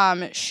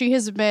 She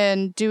has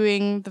been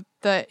doing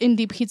the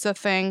indie pizza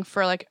thing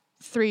for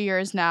 3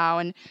 years now,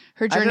 and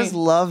her I journey just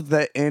love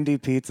the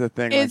indie pizza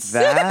thing. It's-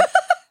 That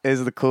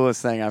is the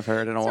coolest thing I've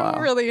heard in a while.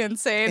 really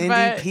insane. Indie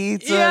but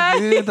pizza, yeah.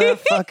 dude, that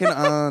fucking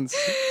owns.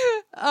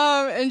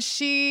 And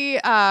she,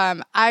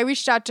 I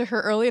reached out to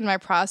her early in my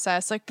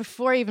process,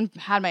 before I even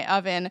had my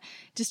oven,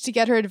 just to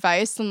get her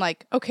advice. And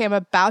okay, I'm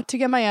about to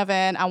get my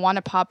oven. I want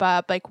to pop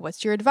up.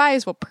 What's your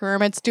advice? What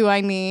permits do I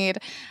need?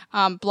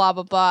 Blah,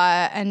 blah,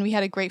 blah. And we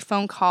had a great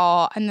phone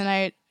call. And then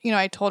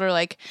I told her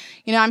like,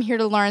 I'm here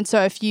to learn.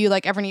 So if you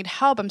like ever need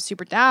help, I'm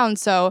super down.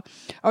 So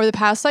over the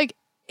past like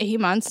 8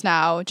 months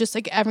now, just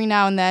like every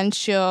now and then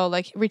she'll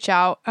like reach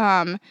out.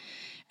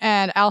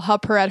 And I'll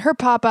help her at her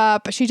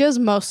pop-up. She does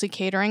mostly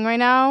catering right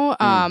now.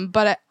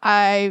 But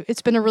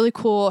it's been a really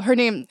cool, her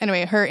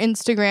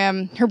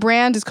Instagram, her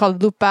brand is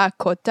called Lupa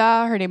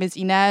Cota. Her name is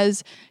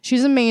Inez.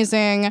 She's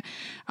amazing.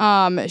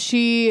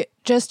 She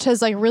just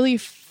has like really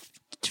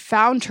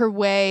found her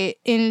way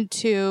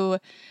into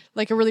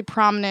like a really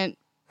prominent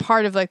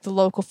part of like the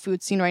local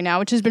food scene right now,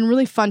 which has been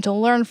really fun to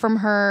learn from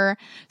her,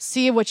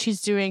 see what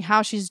she's doing,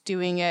 how she's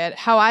doing it,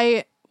 how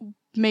I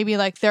maybe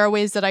like there are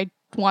ways that I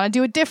want to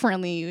do it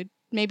differently.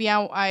 Maybe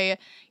I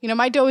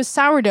my dough is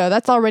sourdough.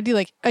 That's already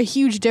like a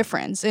huge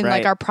difference in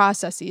like our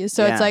processes.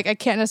 So it's like I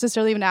can't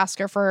necessarily even ask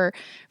her for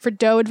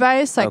dough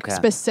advice, like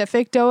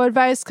specific dough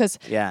advice, because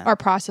our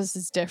process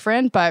is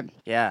different. But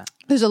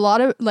there's a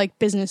lot of like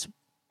business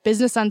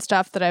and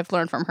stuff that I've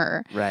learned from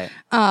her. Right.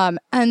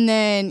 And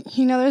then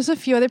there's a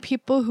few other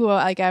people who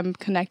like I'm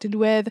connected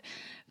with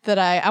that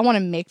I want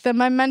to make them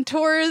my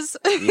mentors.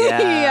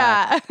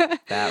 Yeah.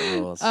 That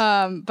rules.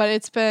 But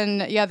it's been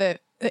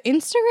the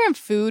Instagram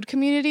food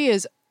community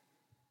is,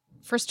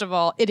 first of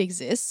all, it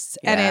exists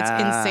and it's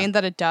insane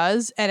that it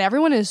does. And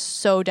everyone is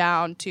so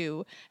down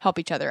to help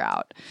each other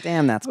out.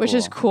 Damn, that's which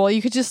is cool.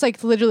 You could just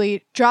like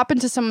literally drop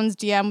into someone's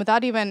DM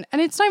without even,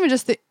 and it's not even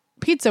just the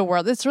pizza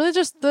world. It's really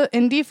just the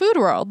indie food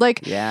world.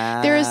 Like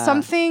there is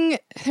something,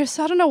 I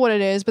don't know what it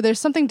is, but there's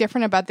something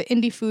different about the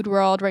indie food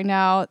world right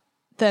now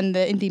than the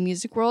indie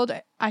music world.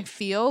 I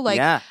feel like,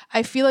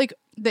 I feel like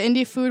the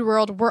indie food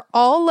world, we're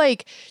all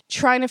like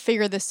trying to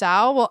figure this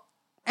out. Well,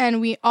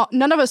 and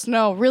none of us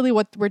know really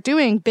what we're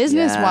doing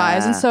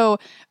business-wise. And so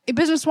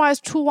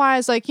business-wise,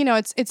 tool-wise, like,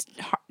 it's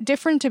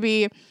different to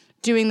be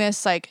doing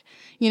this, like,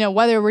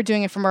 whether we're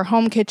doing it from our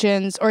home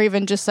kitchens or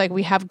even just like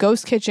we have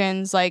ghost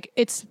kitchens, like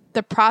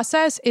the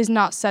process is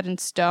not set in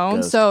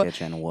stone. Ghost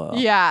kitchen, whoa.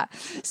 Yeah.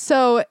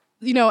 So,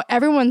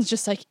 everyone's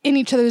just like in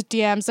each other's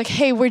DMs, like,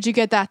 hey, where'd you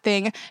get that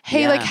thing?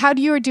 Hey, like, how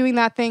do you were doing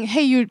that thing?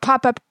 Hey, you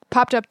popped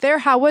up there.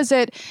 How was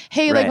it?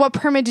 Hey, like, what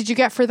permit did you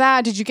get for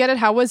that? Did you get it?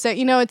 How was it?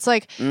 It's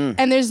like,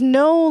 and there's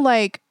no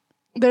like,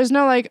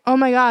 oh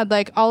my God,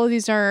 like all of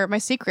these are my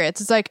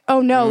secrets. It's like, oh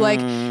no, like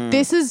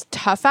this is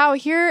tough out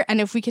here. And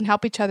if we can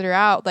help each other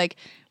out, like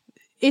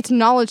it's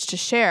knowledge to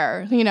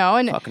share,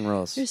 and fucking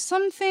rules. There's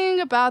something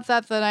about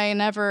that I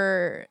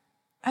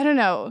don't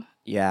know.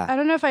 Yeah. I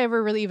don't know if I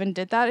ever really even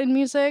did that in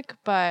music,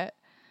 but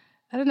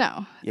I don't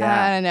know.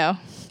 Yeah. I don't know,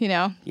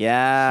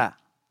 Yeah.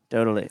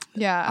 Totally.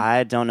 Yeah.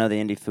 I don't know the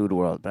indie food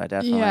world, but I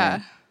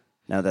definitely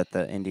know that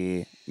the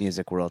indie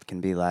music world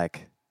can be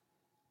like,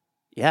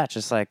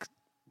 just like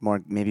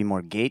maybe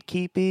more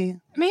gatekeepy.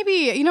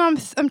 Maybe,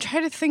 I'm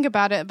trying to think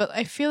about it, but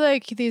I feel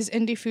like these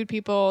indie food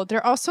people,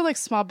 they're also like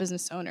small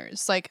business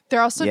owners. Like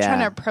they're also trying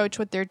to approach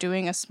what they're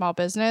doing as small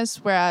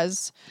business,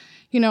 whereas,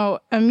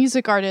 a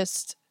music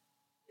artist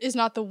is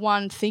not the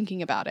one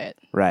thinking about it.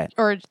 Right.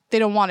 Or they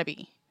don't want to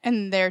be.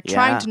 And they're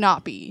trying to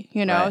not be,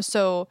 Right.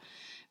 So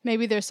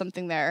maybe there's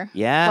something there.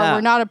 Yeah. But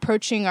we're not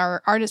approaching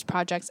our artist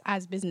projects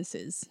as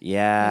businesses.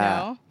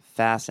 Yeah.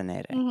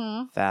 Fascinating.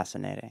 Mm-hmm.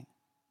 Fascinating.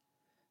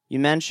 You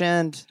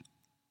mentioned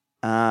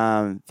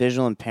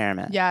visual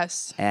impairment.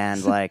 Yes.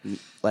 And like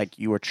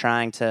you were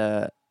trying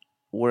to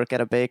work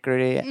at a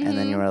bakery and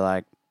then you were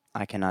like,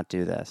 I cannot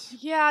do this.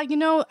 Yeah,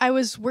 I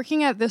was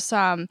working at this,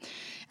 and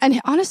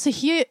honestly,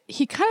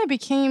 he kind of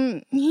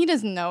became, he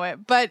doesn't know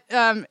it, but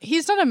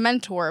he's not a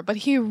mentor, but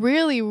he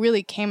really,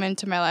 really came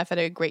into my life at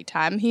a great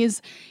time.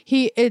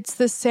 It's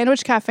this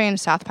sandwich cafe in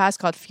South Pass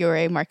called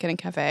Fiore Market and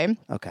Cafe.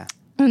 Okay.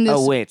 And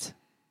oh, wait.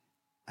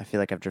 I feel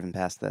like I've driven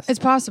past this. It's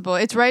possible.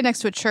 It's right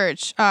next to a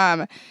church.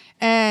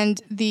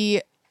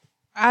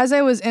 As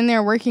I was in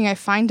there working, I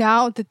find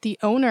out that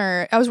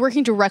I was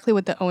working directly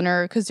with the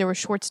owner because they were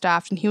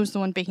short-staffed and he was the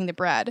one baking the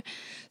bread.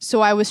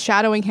 So I was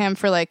shadowing him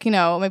for like,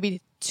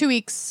 maybe 2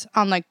 weeks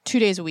on like 2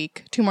 days a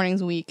week, 2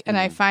 mornings a week. And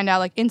I find out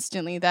like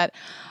instantly that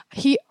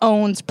he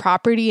owns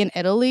property in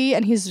Italy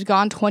and he's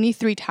gone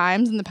 23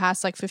 times in the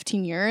past like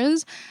 15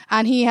 years.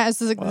 And he has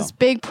this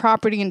big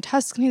property in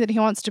Tuscany that he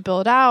wants to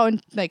build out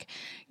and like,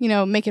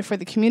 make it for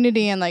the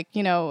community and like,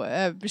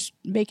 just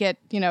make it,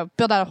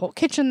 build out a whole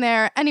kitchen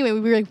there. Anyway,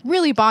 we were like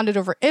really bonded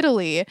over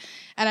Italy.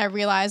 And I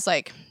realized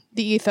like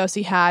the ethos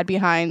he had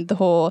behind the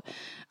whole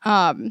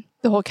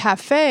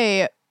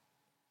cafe,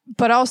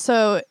 but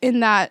also in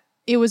that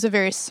it was a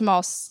very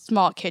small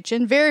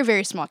kitchen, very,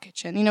 very small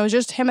kitchen. It was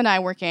just him and I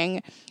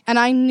working. And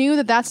I knew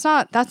that that's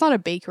not a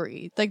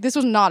bakery. Like this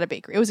was not a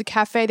bakery. It was a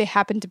cafe. They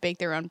happened to bake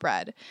their own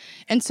bread.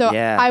 And so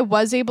I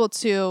was able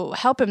to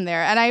help him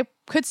there. And I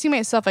could see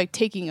myself like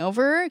taking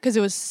over because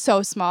it was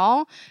so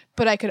small.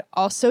 But I could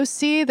also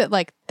see that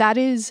like that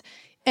is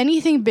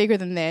anything bigger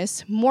than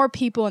this, more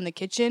people in the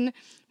kitchen,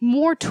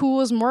 more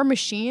tools, more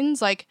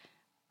machines, like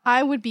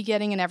I would be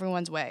getting in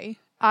everyone's way.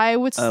 I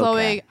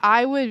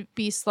would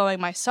be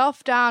slowing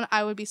myself down.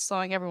 I would be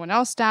slowing everyone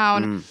else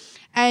down.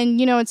 And,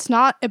 it's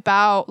not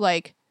about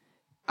like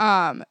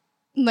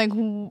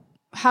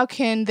how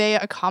can they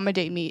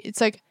accommodate me?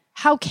 It's like,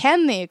 how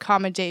can they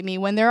accommodate me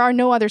when there are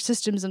no other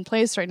systems in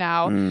place right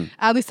now,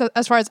 at least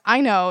as far as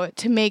I know,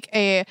 to make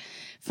a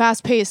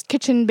fast-paced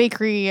kitchen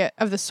bakery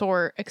of the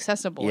sort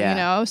accessible, Yeah. you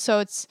know? So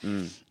it's,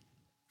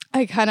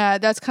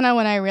 that's kind of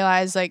when I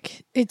realized,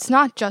 like, it's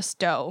not just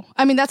dough.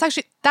 I mean,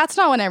 that's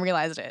not when I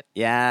realized it.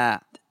 Yeah.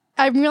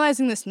 I'm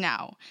realizing this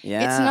now.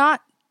 Yeah. It's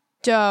not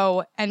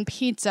dough and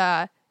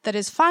pizza that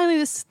is finally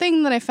this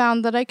thing that I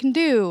found that I can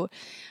do.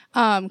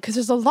 Because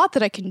there's a lot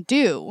that I can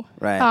do.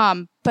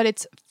 Right. But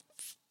it's,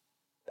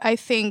 I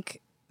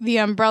think the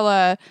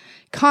umbrella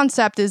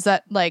concept is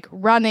that, like,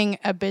 running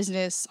a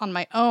business on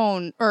my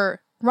own,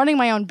 or running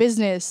my own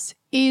business,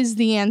 is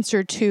the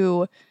answer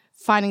to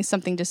finding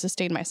something to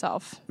sustain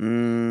myself.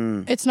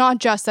 It's not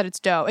just that it's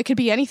dough. It could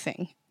be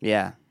anything.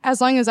 Yeah.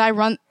 As long as I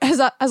run, as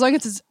long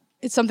as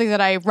it's something that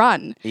I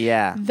run.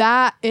 Yeah.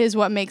 That is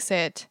what makes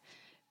it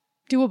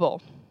doable.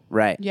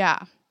 Right. Yeah.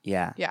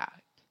 Yeah. Yeah.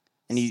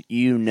 And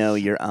you know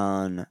your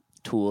own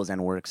tools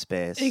and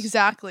workspace.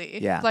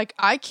 Exactly. Yeah. Like,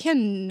 I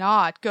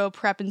cannot go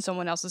prep in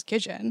someone else's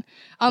kitchen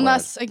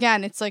unless,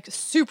 again, it's like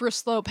super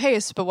slow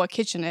pace, but what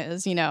kitchen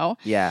is, you know?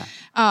 Yeah.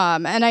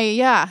 And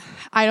I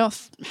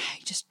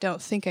just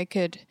don't think I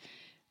could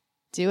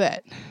do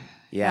it.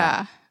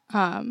 Yeah.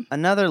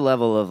 Another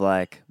level of,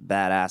 like,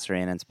 badassery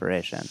and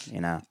inspiration,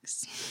 you know?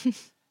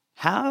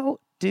 How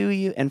do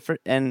you,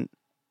 and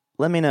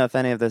let me know if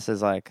any of this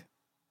is, like,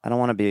 I don't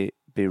want to be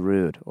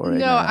rude or No,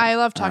 ignorant. I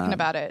love talking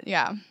about it.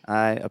 Yeah.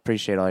 I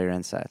appreciate all your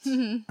insights.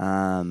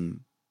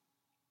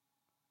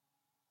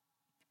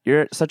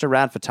 You're such a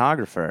rad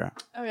photographer,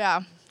 Oh,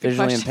 yeah. Good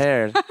visually question.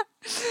 impaired.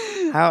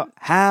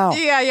 How?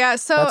 Yeah.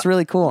 So That's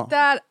really cool.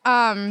 that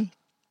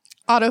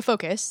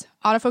autofocus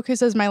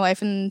is my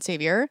life and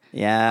savior.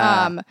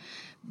 Yeah.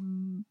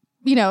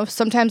 You know,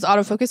 sometimes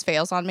autofocus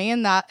fails on me,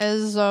 and that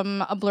is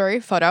a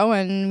blurry photo,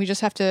 and we just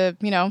have to,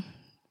 you know,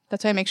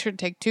 that's why I make sure to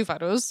take 2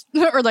 photos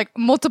or, like,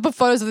 multiple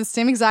photos of the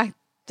same exact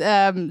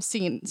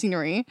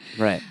scenery.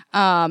 Right.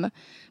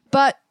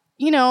 But,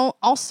 you know,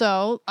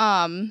 also,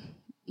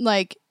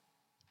 like,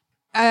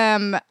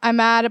 I'm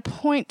at a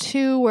point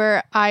too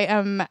where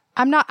I'm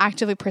not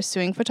actively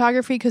pursuing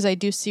photography because I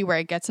do see where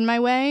it gets in my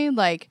way.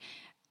 Like,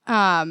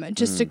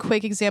 just a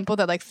quick example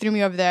that, like, threw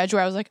me over the edge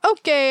where I was like,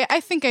 okay, I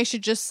think I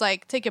should just,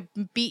 like, take a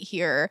beat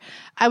here.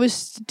 I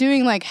was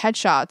doing, like,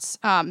 headshots.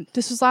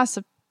 This was last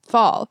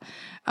fall,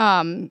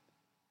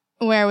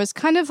 where I was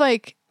kind of,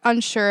 like,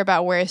 unsure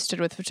about where I stood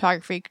with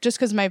photography just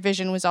because my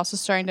vision was also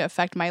starting to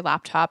affect my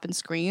laptop and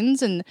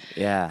screens. And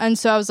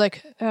so I was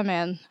like, oh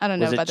man, I don't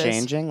know Was about it this.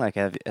 changing? Like,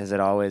 have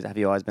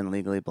you always been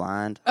legally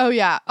blind? Oh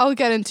yeah, I'll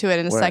get into it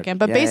in a Word. second.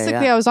 But Yeah,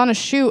 basically, yeah. I was on a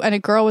shoot and a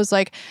girl was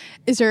like,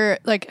 "Is there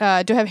like, do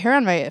I have hair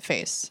on my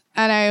face?"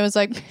 And I was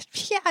like,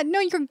 "Yeah, no,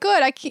 you're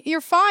good. You're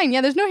fine.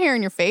 Yeah, there's no hair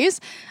in your face."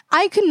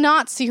 I could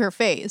not see her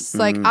face.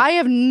 Like, I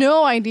have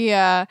no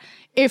idea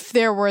if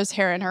there was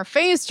hair in her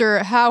face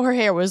or how her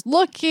hair was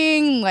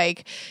looking.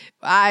 Like,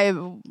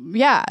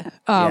 yeah.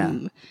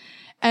 And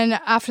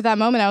after that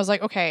moment, I was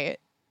like, okay,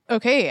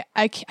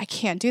 I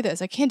can't do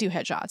this. I can't do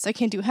headshots. I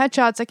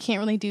can't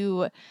really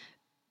do,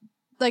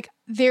 like,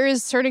 there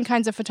is certain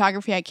kinds of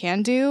photography I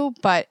can do,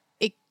 but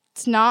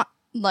it's not,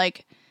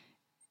 like,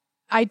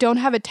 I don't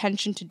have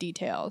attention to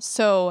detail.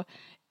 So,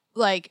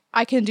 like,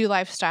 I can do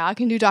lifestyle. I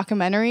can do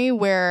documentary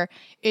where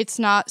it's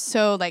not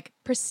so, like,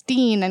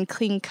 pristine and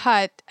clean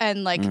cut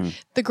and, like,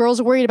 the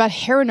girl's worried about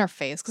hair in her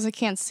face because I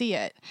can't see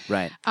it.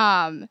 Right.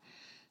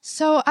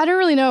 So I don't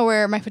really know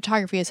where my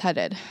photography is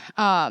headed.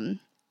 I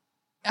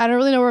don't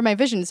really know where my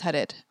vision is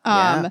headed.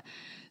 Yeah.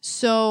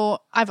 So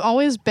I've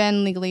always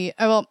been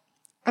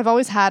I've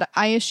always had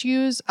eye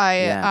issues.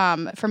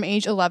 From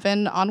age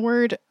 11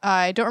 onward,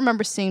 I don't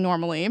remember seeing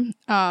normally.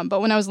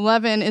 But when I was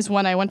 11 is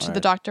when I went to the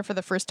doctor for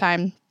the first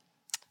time.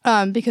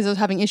 Because I was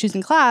having issues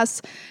in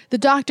class, the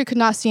doctor could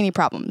not see any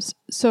problems.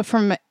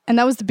 And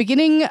that was the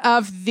beginning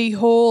of the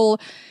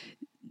whole,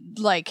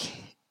 like,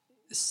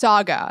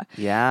 saga.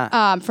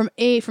 Yeah. From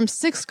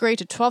 6th grade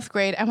to 12th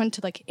grade, I went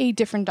to, like, 8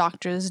 different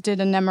doctors, did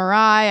an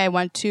MRI. I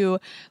went to,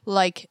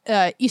 like,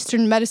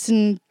 Eastern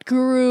medicine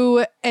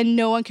guru, and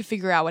no one could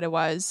figure out what it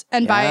was.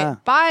 And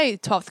by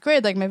 12th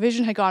grade, like, my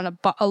vision had gotten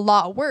a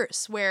lot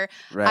worse, where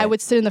I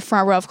would sit in the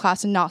front row of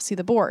class and not see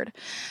the board.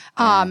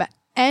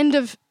 End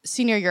of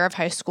senior year of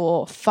high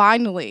school,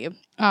 finally,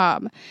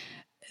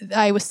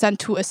 I was sent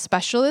to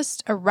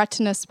a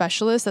retina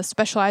specialist that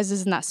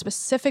specializes in that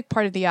specific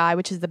part of the eye,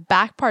 which is the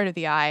back part of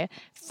the eye.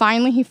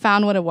 Finally, he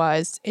found what it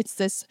was.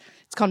 It's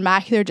called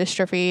macular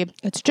dystrophy.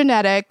 It's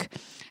genetic.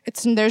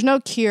 There's no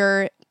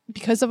cure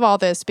because of all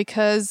this,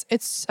 because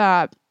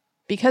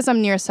because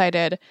I'm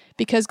nearsighted,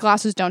 because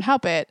glasses don't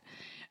help it.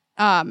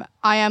 I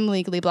am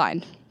legally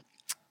blind.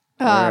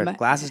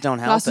 Glasses don't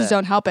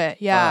help it.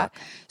 Yeah. Fuck.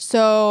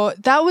 So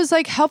that was,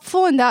 like,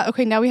 helpful in that,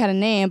 okay, now we had a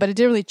name, but it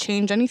didn't really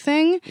change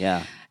anything.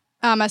 Yeah.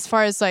 As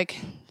far as, like,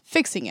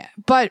 fixing it.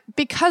 But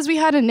because we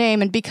had a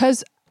name and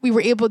because we were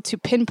able to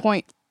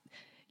pinpoint,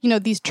 you know,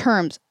 these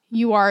terms,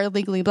 you are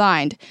legally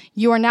blind.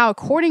 You are now,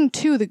 according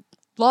to the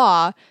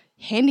law,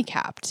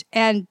 handicapped.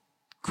 And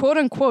quote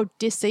unquote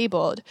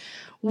disabled,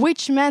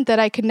 which meant that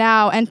I could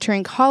now,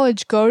 entering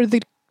college, go to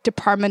the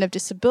Department of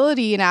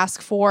Disability and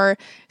ask for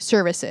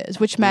services,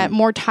 which meant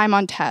more time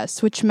on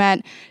tests, which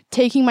meant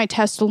taking my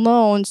test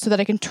alone so that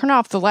I can turn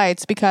off the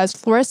lights because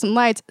fluorescent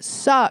lights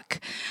suck.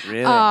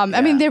 Really?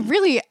 I mean, they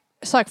really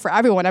suck for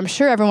everyone. I'm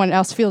sure everyone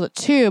else feels it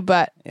too,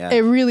 but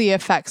it really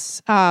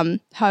affects how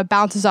it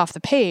bounces off the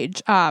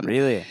page.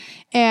 Really?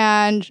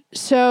 And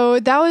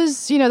so that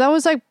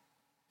was like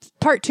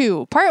part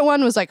 2. Part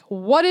 1 was like,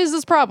 what is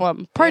this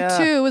problem? Part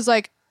 2 was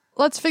like,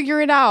 let's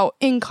figure it out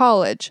in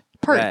college.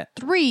 Part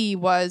 3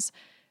 was,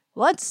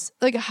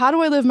 how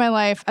do I live my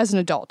life as an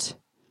adult?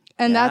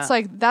 And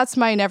that's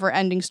my never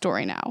ending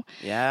story now.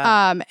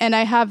 Yeah. And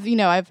I have,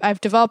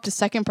 I've developed a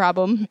second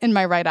problem in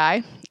my right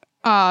eye,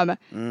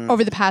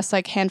 over the past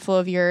like handful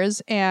of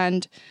years.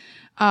 And,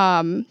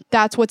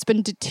 that's what's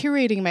been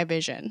deteriorating my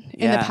vision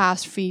in the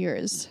past few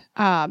years.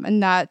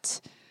 And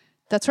that's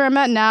where I'm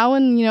at now.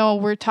 And,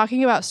 we're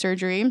talking about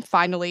surgery.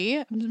 Finally,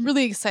 I'm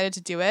really excited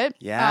to do it.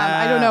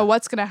 Yeah. I don't know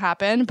what's going to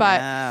happen,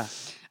 but,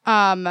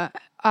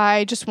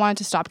 I just wanted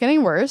to stop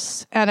getting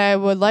worse. And I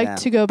would like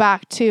to go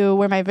back to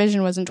where my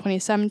vision was in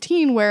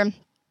 2017, where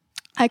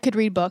I could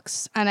read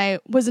books and I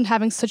wasn't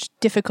having such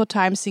difficult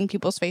time seeing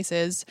people's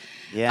faces.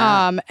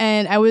 Yeah.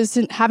 And I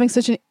wasn't having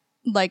such an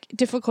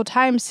difficult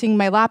time seeing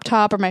my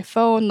laptop or my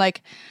phone.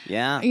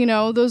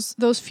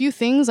 Those few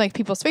things like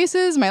people's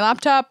faces, my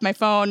laptop, my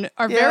phone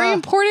are very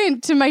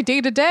important to my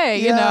day to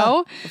day,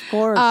 Of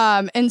course.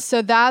 And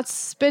so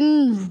that's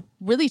been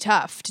really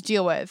tough to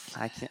deal with.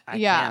 I can't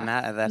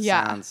that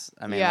sounds,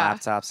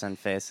 laptops and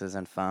faces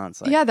and phones.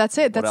 That's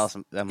it. What else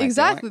am I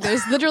exactly. doing?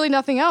 There's literally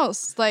nothing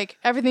else. Like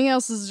everything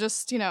else is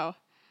just,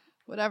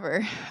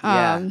 whatever.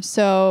 Yeah.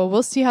 So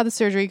we'll see how the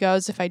surgery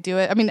goes if I do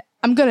it. I mean,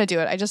 I'm going to do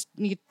it. I just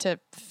need to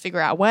figure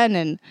out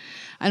when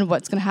and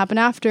what's going to happen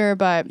after.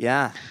 But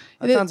yeah,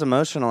 that sounds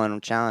emotional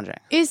and challenging.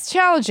 It's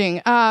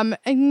challenging. And,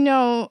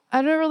 I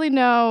don't really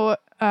know.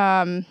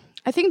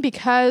 I think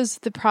because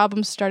the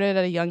problem started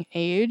at a young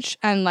age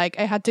and I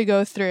had to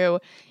go through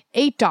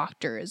 8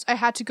 doctors. I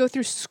had to go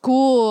through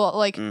school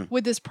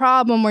with this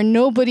problem where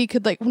nobody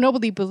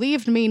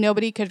believed me.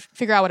 Nobody could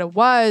figure out what it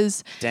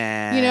was.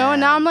 Damn. And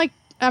now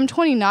I'm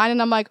 29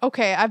 and I'm like,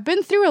 okay, I've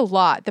been through a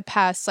lot the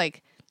past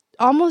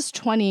almost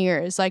 20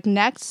 years.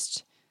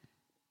 What's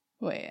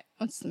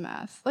the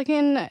math?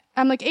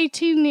 I'm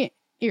 18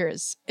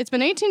 years. It's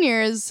been 18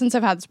 years since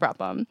I've had this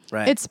problem.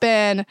 Right. It's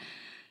been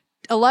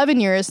 11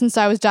 years since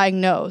I was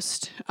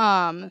diagnosed.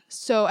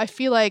 So I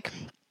feel like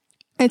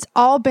it's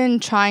all been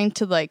trying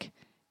to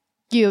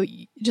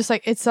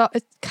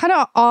it kind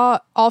of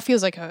all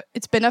feels like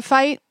it's been a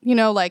fight,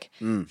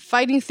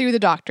 fighting through the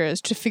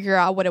doctors to figure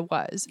out what it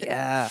was.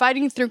 Yeah.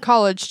 Fighting through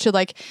college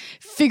to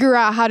figure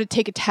out how to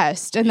take a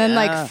test and then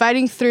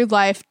fighting through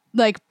life,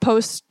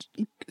 post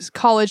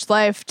college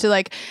life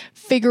to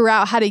figure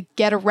out how to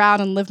get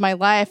around and live my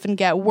life and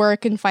get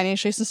work and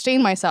financially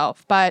sustain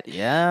myself. But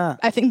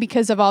I think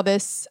because of all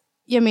this,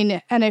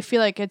 and I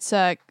feel like it's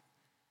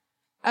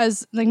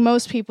as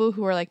most people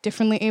who are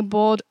differently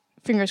abled,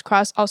 fingers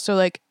crossed,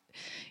 also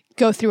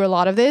go through a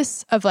lot of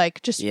this of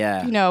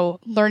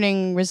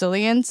learning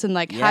resilience and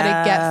how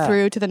to get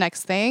through to the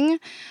next thing.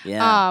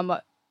 And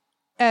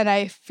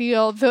I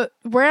feel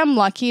where I'm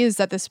lucky is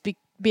that this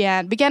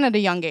began at a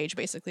young age,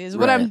 basically, is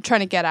what I'm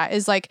trying to get at.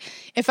 Is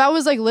if I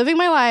was living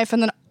my life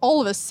and then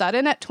all of a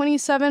sudden at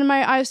 27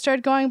 my eyes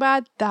started going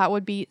bad, that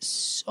would be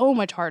so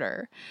much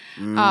harder.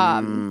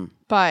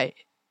 But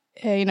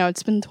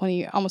it's been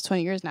almost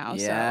 20 years now.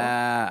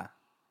 Yeah. So.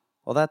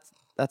 Well,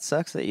 that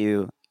sucks that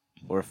you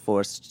were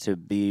forced to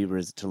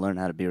to learn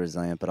how to be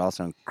resilient, but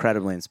also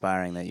incredibly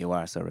inspiring that you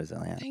are so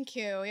resilient. Thank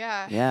you.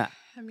 Yeah. Yeah.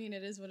 I mean,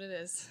 it is what it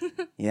is.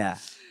 Yeah.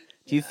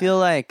 Do you feel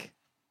like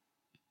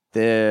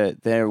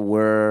there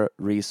were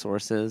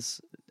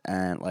resources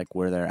and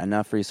were there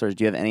enough resources?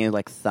 Do you have any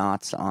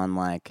thoughts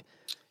on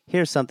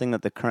here's something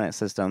that the current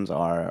systems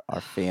are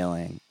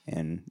failing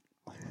in?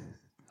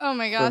 Oh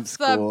my God, it's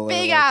the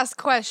big ass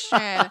question.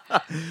 I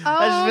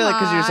just feel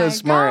because you're so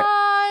smart.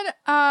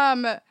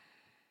 God.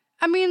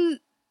 I mean,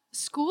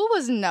 school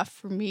was enough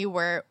for me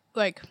where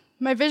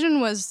my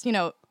vision was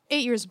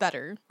 8 years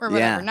better or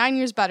whatever, 9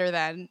 years better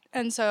then,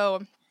 and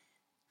so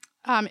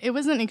it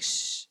wasn't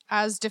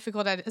as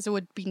difficult as it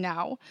would be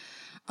now.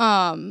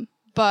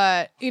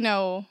 But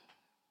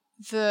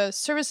the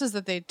services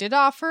that they did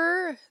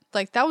offer,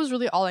 that was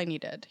really all I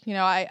needed.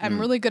 I'm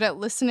really good at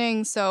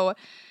listening, so.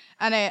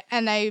 And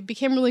I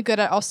became really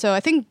good at also, I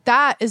think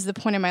that is the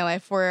point in my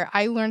life where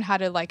I learned how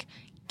to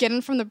get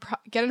in front of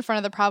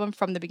the problem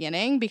from the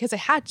beginning because I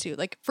had to.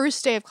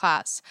 First day of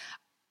class,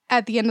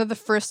 at the end of the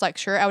first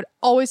lecture, I would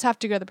always have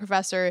to go to the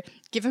professor,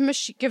 give them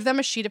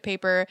a sheet of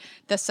paper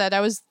that said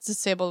I was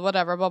disabled,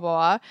 whatever, blah,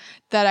 blah, blah,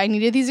 that I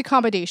needed these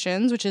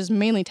accommodations, which is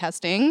mainly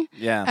testing.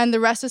 Yeah. And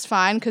the rest is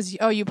fine because,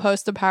 you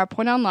post the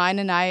PowerPoint online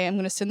and I am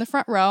going to sit in the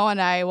front row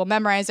and I will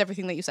memorize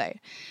everything that you say.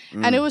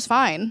 And it was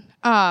fine.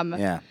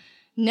 Yeah.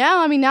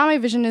 Now my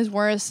vision is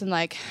worse and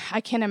I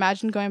can't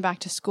imagine going back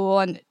to school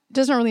and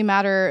doesn't really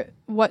matter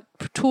what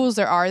tools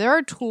there are. There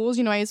are tools,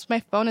 I use my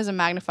phone as a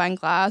magnifying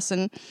glass,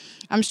 and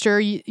I'm sure,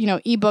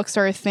 ebooks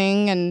are a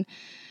thing, and,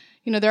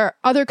 there are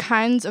other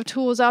kinds of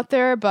tools out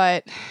there,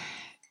 but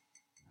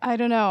I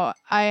don't know.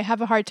 I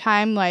have a hard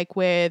time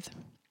with,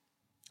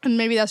 and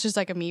maybe that's just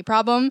a me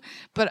problem,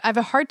 but I have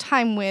a hard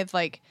time with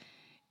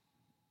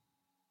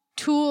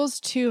tools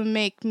to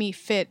make me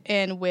fit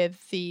in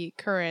with the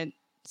current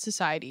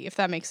society, if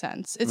that makes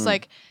sense. It's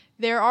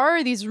there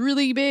are these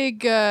really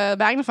big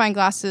magnifying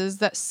glasses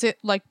that sit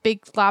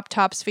big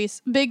laptops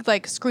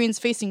big screens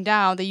facing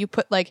down that you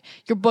put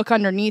your book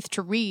underneath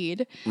to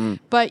read,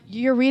 but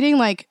you're reading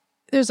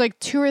there's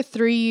 2 or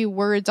 3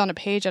 words on a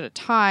page at a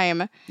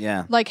time.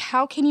 Yeah.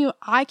 How can you?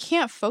 I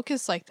can't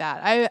focus like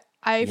that.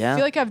 I feel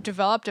like I've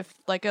developed a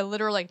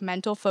literal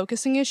mental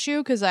focusing issue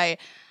because I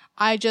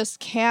just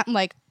can't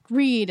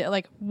read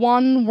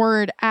one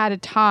word at a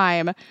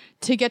time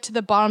to get to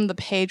the bottom of the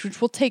page, which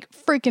will take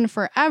freaking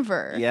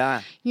forever.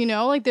 Yeah.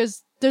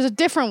 There's a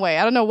different way.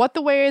 I don't know what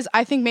the way is.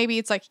 I think maybe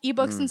it's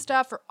ebooks and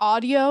stuff or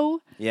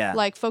audio. Yeah.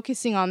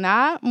 Focusing on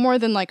that more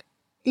than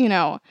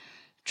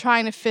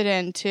trying to fit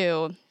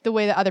into the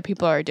way that other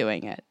people are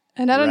doing it.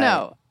 And I don't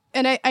know.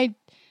 And I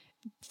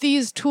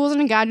these tools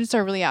and gadgets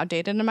are really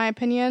outdated in my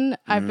opinion.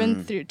 I've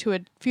been to a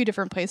few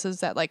different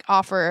places that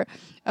offer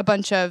a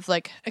bunch of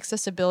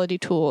accessibility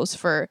tools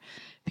for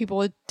people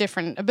with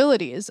different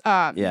abilities.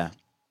 Yeah.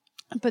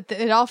 But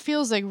it all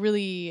feels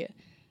really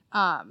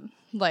out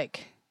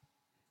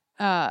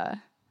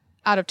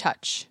of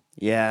touch.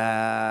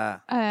 Yeah.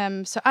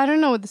 So I don't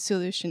know what the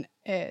solution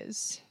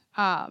is.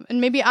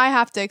 And maybe I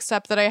have to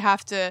accept that I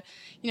have to,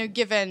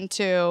 give in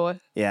to,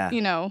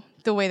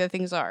 the way that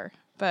things are.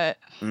 But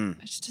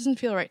it just doesn't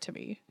feel right to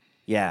me.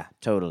 Yeah,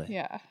 totally.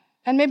 Yeah.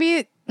 And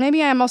maybe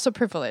I'm also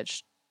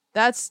privileged.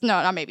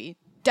 Not maybe.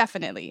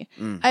 Definitely.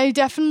 I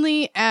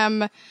definitely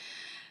am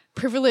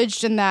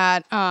privileged in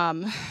that,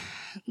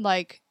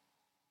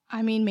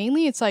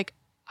 mainly it's I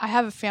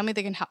have a family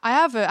that can help. I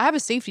have a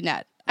safety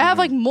net. I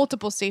have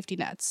multiple safety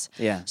nets.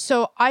 Yeah.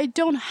 So I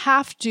don't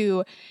have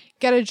to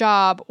get a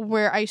job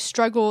where I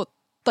struggle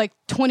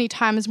 20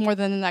 times more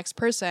than the next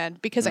person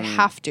because I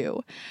have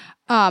to.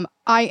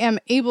 I am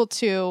able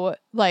to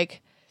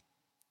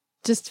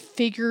just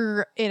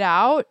figure it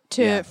out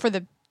to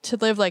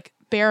live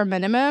bare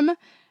minimum.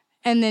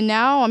 And then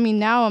now I'm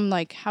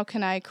how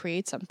can I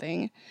create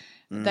something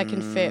that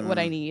can fit what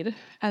I need?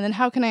 And then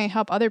how can I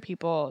help other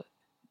people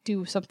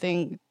do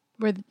something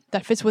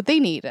that fits what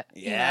they need?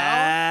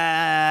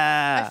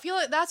 Yeah. I feel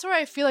that's where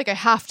I feel I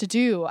have to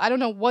do. I don't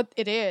know what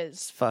it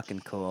is.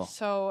 Fucking cool.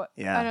 So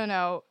yeah. I don't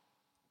know.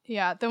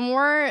 Yeah. The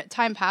more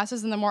time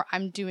passes and the more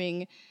I'm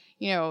doing,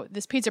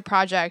 this pizza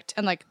project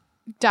and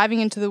diving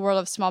into the world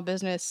of small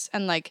business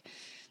and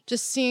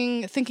just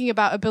thinking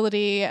about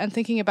ability and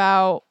thinking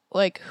about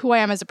who I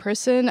am as a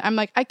person, I'm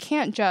I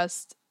can't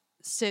just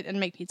sit and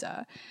make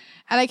pizza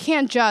and I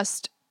can't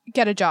just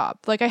get a job.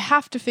 I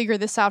have to figure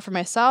this out for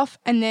myself.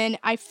 And then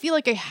I feel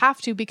I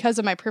have to, because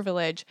of my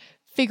privilege,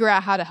 figure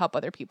out how to help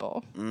other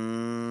people. I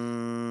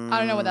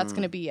don't know what that's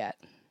going to be yet.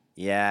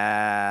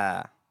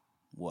 Yeah.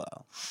 Whoa.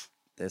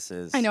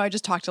 I know I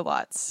just talked a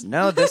lot.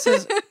 No, this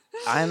is...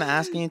 I'm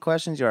asking you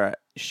questions. You're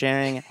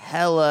sharing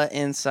hella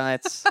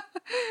insights.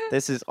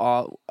 This is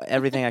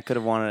everything I could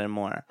have wanted and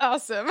more.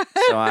 Awesome.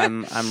 So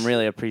I'm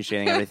really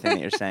appreciating everything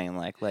that you're saying and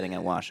letting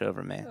it wash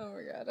over me. Oh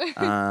my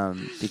god.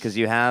 Because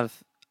you have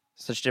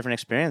such different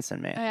experience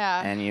than me.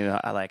 Yeah. And you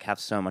have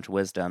so much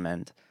wisdom,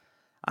 and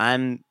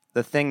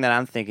the thing that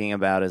I'm thinking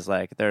about is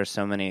there are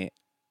so many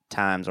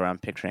times where I'm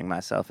picturing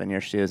myself in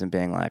your shoes and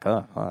being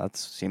oh, well, that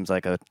seems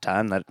like a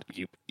time that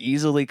you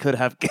easily could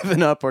have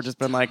given up or just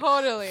been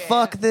totally.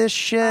 Fuck this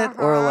shit,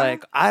 or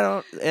I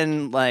don't,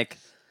 and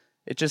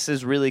it just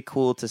is really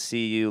cool to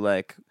see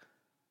you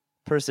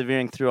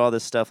persevering through all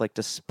this stuff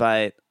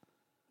despite.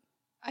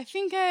 I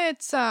think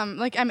it's I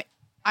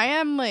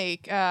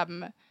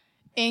am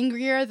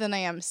angrier than I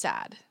am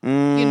sad.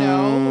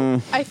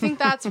 I think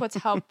that's what's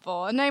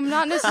helpful. And I'm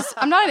not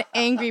an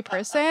angry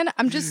person.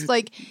 I'm just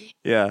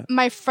yeah.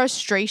 My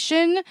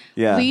frustration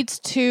leads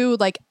to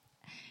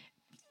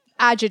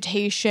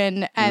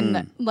agitation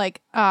and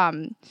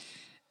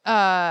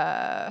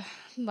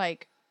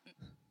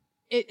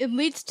it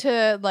leads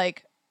to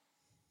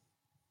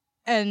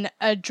an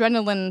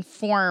adrenaline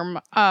form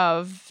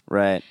of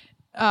right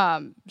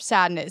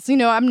sadness.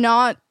 I'm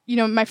not,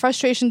 my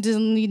frustration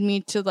doesn't lead me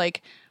to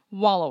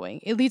wallowing.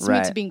 It leads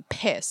me to being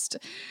pissed.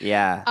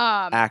 Yeah.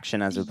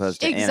 Action as opposed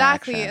to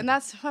exactly. inaction. And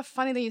that's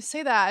funny that you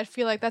say that. I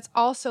feel that's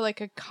also a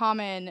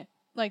common,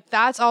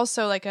 that's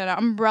also an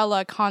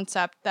umbrella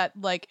concept that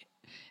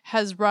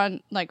has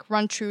run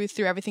true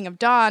through everything I've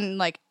done.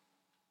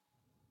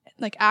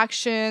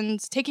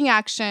 Taking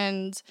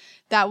actions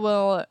that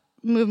will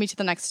move me to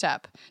the next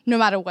step, no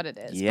matter what it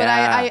is. Yeah.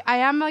 But I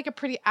am a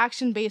pretty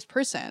action-based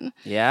person.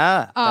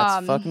 Yeah,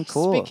 that's fucking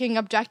cool. Speaking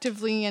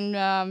objectively and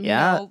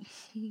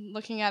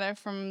looking at it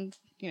from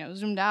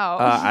zoomed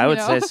out. I would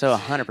you say know? so,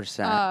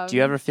 100%. Do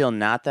you ever feel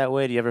not that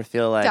way? Do you ever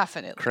feel like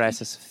Definitely.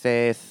 crisis of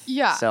faith,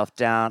 Yeah.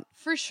 self-doubt,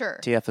 For sure.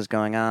 TF is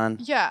going on?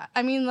 Yeah.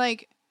 I mean,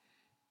 like,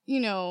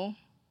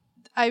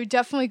 I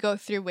definitely go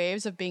through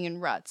waves of being in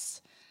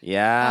ruts.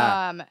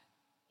 Yeah.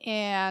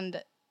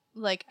 And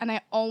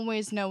I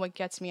always know what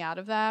gets me out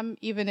of them,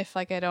 even if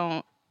I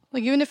don't,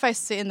 even if I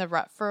sit in the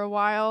rut for a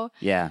while.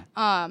 Yeah.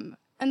 And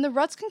the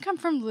ruts can come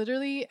from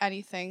literally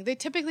anything. They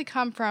typically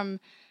come from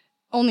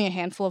only a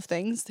handful of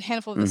things, a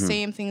handful of the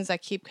same things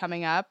that keep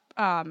coming up.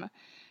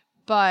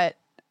 But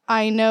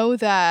I know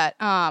that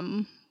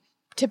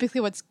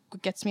typically what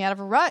gets me out of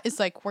a rut is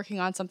working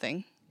on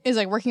something,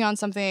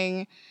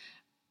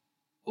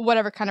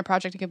 whatever kind of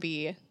project it could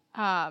be,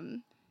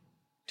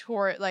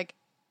 toward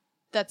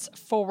that's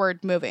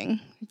forward moving.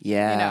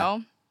 Yeah.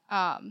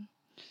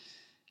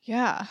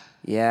 Yeah.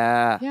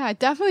 Yeah. Yeah, I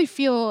definitely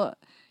feel,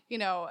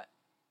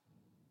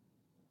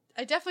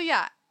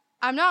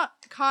 I'm not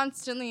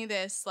constantly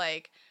this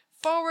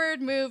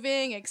forward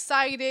moving,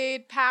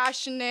 excited,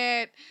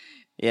 passionate,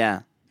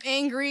 Yeah.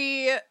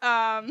 angry,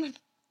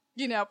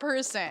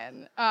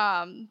 person.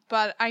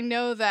 But I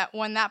know that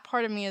when that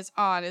part of me is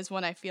on is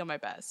when I feel my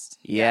best.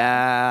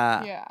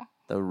 Yeah. Yeah.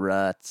 The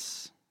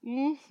ruts.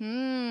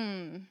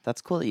 Mm-hmm.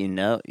 That's cool that you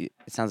know. It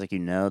sounds like you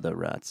know the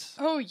ruts.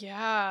 Oh,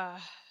 yeah.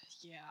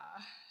 Yeah.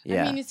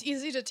 Yeah. I mean, it's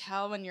easy to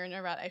tell when you're in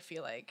a rut, I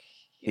feel like.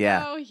 You Yeah.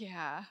 know?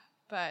 Yeah.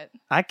 But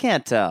I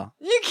can't tell.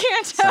 you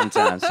can't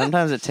tell.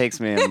 Sometimes it takes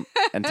me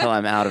until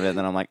I'm out of it, and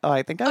then I'm like, oh,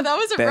 I think I've that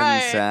was a been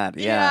rut. sad.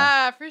 Yeah.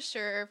 Yeah, for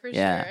sure.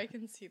 Yeah. I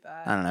can see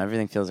that. I don't know.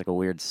 Everything feels like a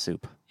weird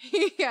soup.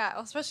 Yeah,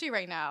 especially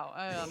right now.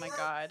 Oh my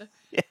god.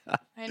 Yeah.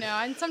 I know.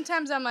 And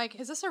sometimes I'm like,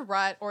 is this a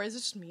rut or is it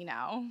just me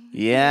now?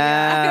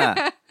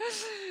 Yeah.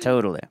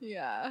 Totally.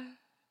 Yeah.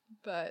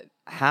 But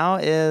How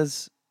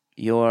is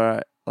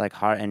your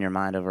heart and your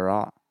mind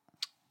overall?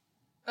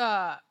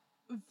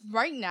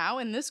 right now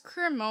in this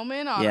current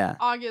moment on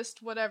August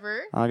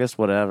 3rd,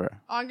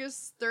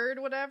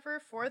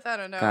 whatever, 4th, I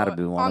don't know. Gotta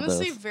be one of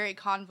Honestly, those. very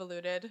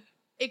convoluted.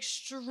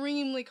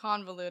 Extremely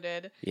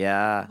convoluted.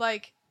 Yeah.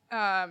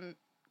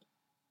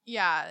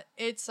 Yeah,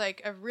 it's a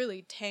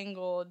really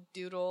tangled,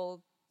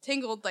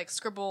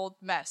 scribbled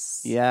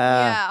mess.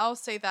 Yeah. Yeah, I'll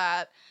say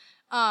that.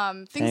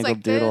 Things Tangled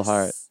like doodle this,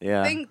 heart.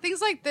 Yeah.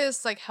 Things like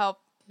this help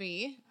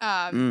me.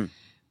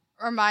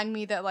 Remind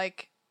me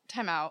that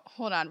time out.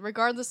 Hold on.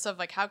 Regardless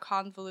of how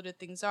convoluted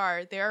things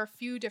are, there are a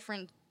few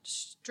different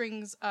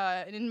strings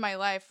in my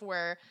life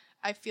where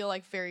I feel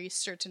very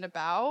certain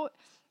about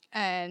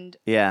and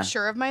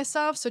sure of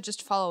myself. So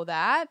just follow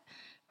that.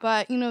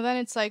 But then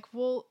it's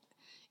well,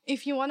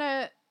 if you want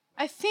to,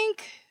 I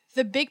think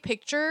the big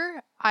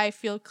picture I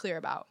feel clear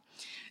about.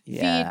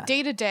 Yeah. The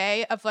day to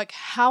day of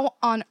how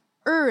on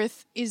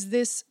earth is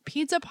this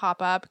pizza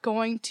pop up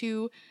going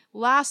to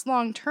last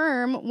long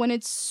term when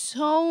it's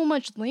so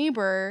much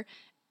labor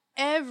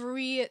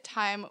every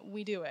time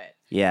we do it.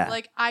 Yeah.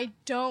 I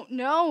don't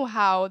know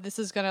how this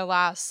is going to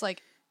last,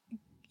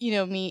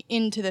 me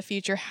into the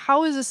future.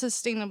 How is this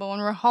sustainable when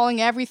we're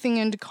hauling everything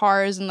into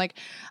cars and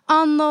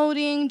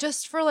unloading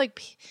just for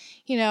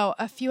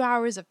a few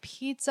hours of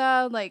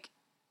pizza?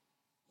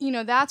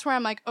 That's where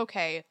I'm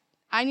okay,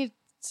 I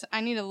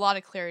need a lot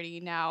of clarity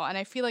now. And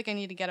I feel I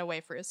need to get away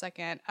for a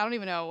second. I don't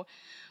even know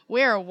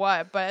where or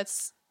what, but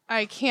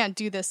I can't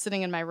do this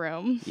sitting in my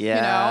room.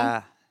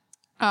 Yeah.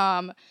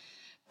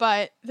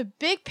 But the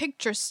big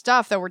picture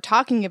stuff that we're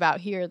talking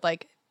about here,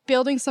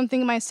 building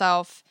something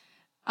myself,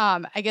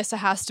 I guess it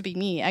has to be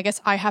me. I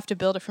guess I have to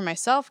build it for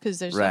myself because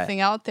there's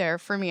nothing out there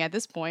for me at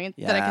this point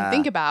that I can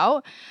think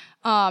about.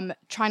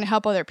 Trying to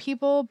help other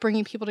people,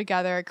 bringing people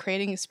together,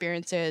 creating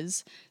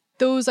experiences.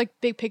 Those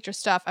big picture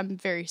stuff I'm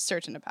very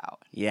certain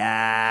about.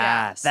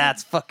 Yeah. So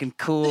That's fucking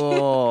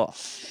cool.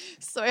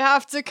 So I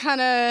have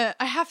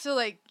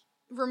to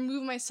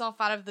remove myself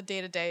out of the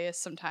day to day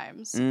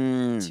sometimes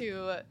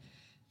to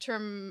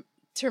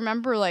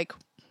remember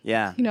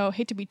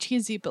hate to be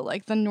cheesy,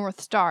 but the North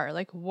Star,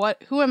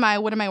 who am I?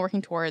 What am I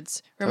working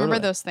towards? Remember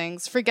those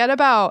things. Just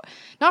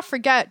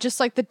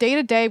the day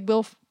to day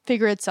will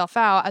figure itself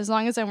out as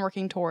long as I'm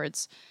working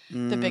towards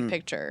the big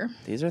picture.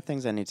 These are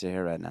things I need to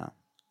hear right now.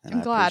 And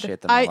I'm I glad.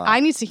 appreciate them a lot. I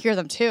need to hear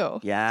them too.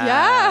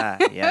 Yeah.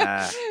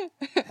 Yeah.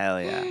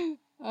 Hell yeah.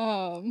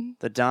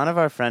 The dawn of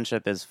our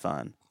friendship is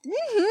fun.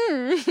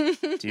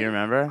 Mm-hmm. Do you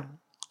remember?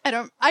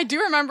 I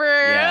do remember.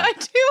 Yeah. I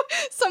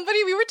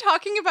do. We were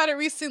talking about it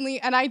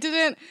recently and I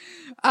didn't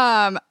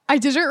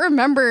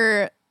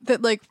remember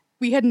that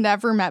we had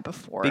never met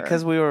before.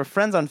 Because we were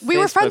friends on Facebook. We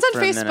were friends on for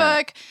a minute.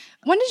 Facebook.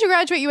 When did you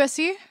graduate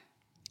USC?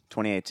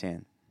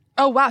 2018.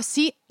 Oh wow.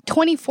 See,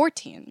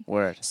 2014.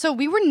 Word. So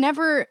we were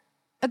never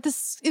at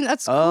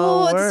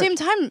school at word. the same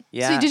time.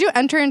 Yeah. So did you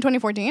enter in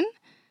 2014?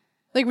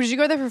 Did you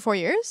go there for 4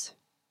 years?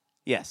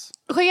 Yes.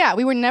 Okay, yeah.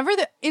 We were never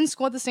in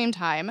school at the same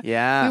time.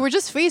 Yeah. We were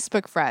just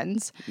Facebook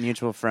friends.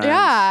 Mutual friends.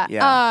 Yeah.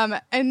 Yeah.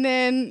 And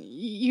then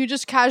you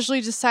just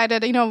casually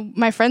decided,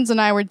 my friends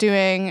and I were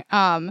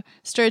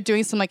started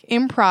doing some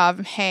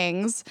improv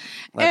hangs.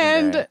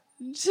 Legendary. And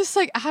just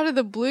like out of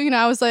the blue,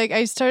 I was like,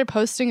 I started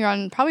posting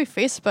on probably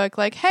Facebook,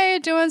 like, hey,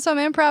 doing some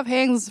improv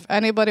hangs if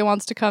anybody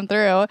wants to come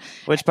through.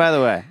 Which, by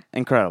the way,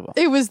 incredible.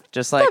 It was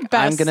Just like, the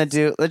best. I'm going to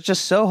do, it's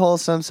just so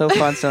wholesome, so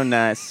fun, so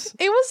nice.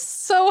 It was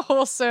so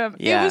wholesome.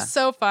 Yeah. It was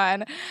so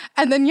fun.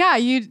 And then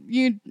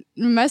you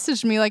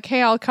messaged me like,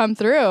 "Hey, I'll come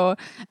through."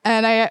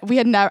 And we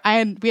had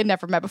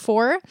never met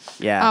before.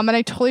 Yeah. And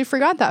I totally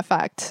forgot that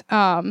fact.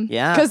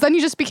 Yeah. Because then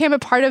you just became a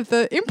part of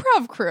the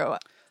improv crew.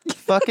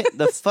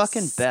 the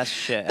fucking best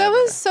shit That ever.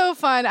 was so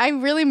fun. I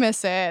really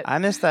miss it. I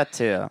miss that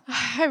too.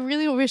 I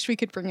really wish we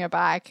could bring it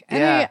back. And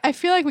Yeah. I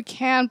feel like we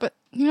can, but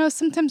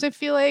sometimes I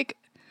feel like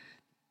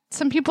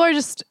some people are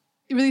just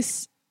really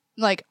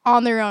like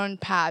on their own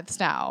paths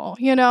now,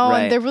 Right.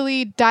 and they're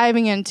really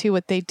diving into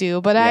what they do.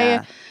 But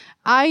Yeah.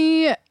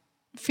 I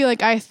feel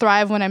like I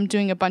thrive when I'm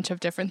doing a bunch of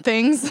different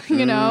things,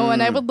 and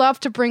I would love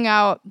to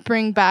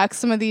bring back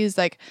some of these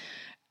like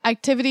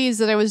activities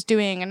that I was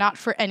doing and not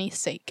for any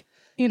sake,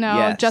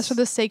 Yes. just for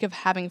the sake of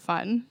having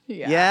fun.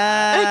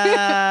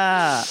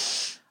 Yeah.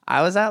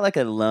 I was at like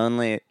a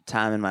lonely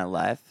time in my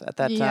life at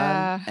that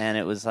Yeah. time. And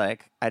it was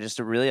like, I just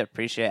really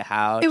appreciate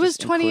how It was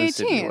just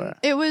inclusive you 2018. were.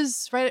 It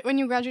was right when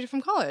you graduated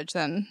from college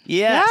then.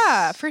 Yes.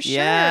 Yeah, for sure.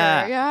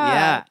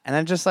 Yeah. And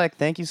I'm just like,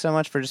 thank you so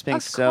much for just being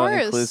Of so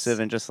course.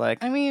 inclusive and just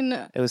like, I mean,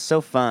 it was so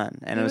fun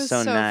and it was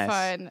so nice.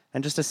 fun.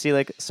 And just to see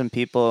like some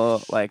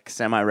people like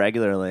semi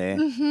regularly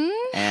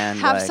and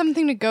Have like,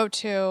 something to go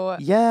to.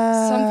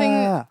 yeah,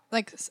 Something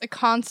like a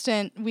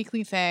constant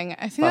weekly thing.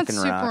 I think that's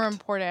Fucking super rocked.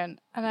 important.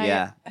 And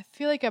Yeah. I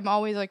feel like I'm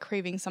always like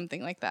craving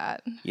something like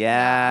that.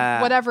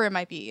 Yeah. Whatever it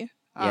might be.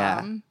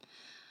 Yeah.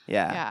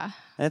 Yeah. Yeah.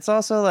 And it's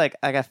also like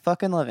I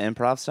fucking love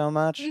improv so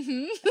much.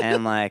 Mm-hmm.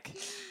 And like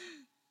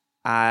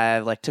I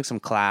like took some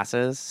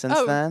classes since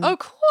then. Oh,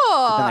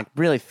 cool. It's been like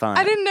really fun.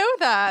 I didn't know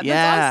that.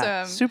 Yeah, That's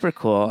awesome. super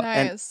cool.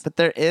 Nice. But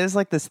there is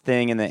like this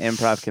thing in the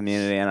improv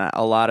community, and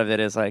a lot of it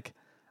is like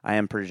I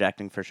am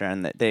projecting for sure,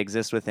 and they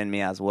exist within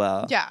me as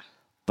well. Yeah.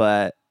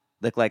 But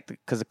like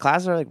because the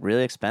classes are like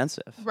really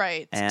expensive.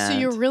 Right. So And-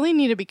 you really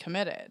need to be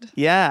committed.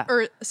 Yeah.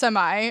 Or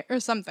semi or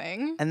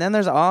something. And then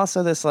there's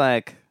also this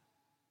like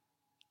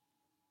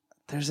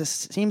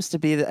seems to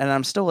be, and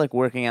I'm still like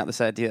working out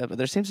this idea, but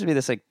there seems to be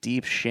this like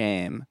deep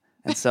shame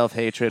and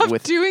self-hatred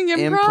with doing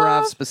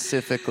improv?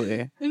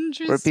 specifically,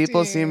 Interesting. where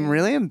people seem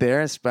really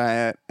embarrassed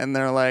by it, and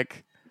they're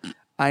like,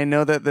 I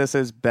know that this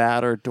is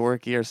bad or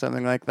dorky or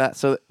something like that.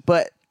 So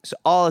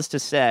all is to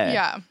say,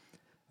 Yeah.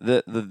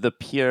 the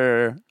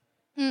pureness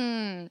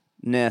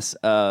Mm.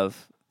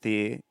 of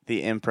the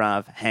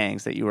improv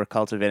hangs that you were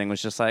cultivating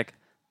was just like,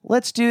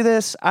 let's do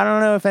this. I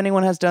don't know if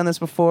anyone has done this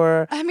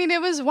before. I mean,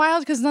 it was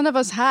wild because none of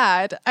us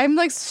had. I'm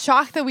like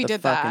shocked that we The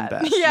did fucking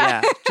that. best.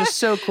 Yeah. Just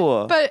so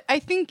cool. But I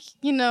think,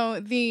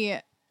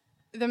 the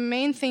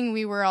main thing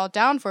we were all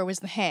down for was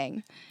the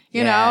hang,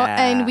 you know? Yeah.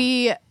 And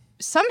we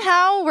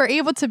somehow were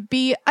able to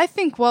be, I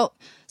think, so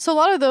a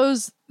lot of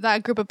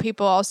that group of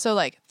people also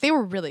like, they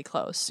were really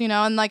close,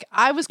 and like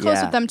I was close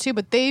Yeah. with them too,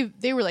 but they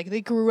were like,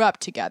 they grew up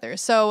together.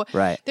 So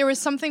Right. there was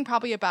something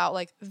probably about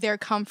like their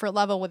comfort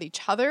level with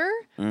each other,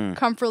 Mm.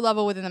 comfort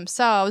level within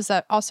themselves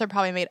that also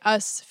probably made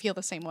us feel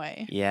the same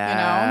way.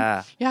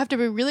 Yeah. You have to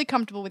be really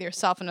comfortable with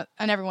yourself and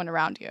everyone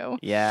around you.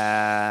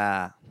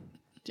 Yeah.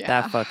 Yeah.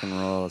 That fucking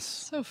rules.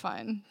 So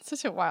fun.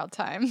 Such a wild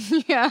time.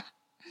 Yeah.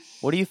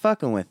 What are you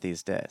fucking with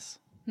these days?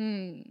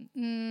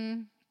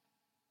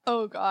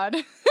 Oh God.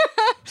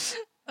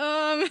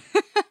 I've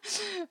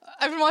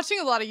been watching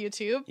a lot of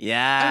YouTube.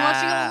 Yeah. I'm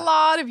watching a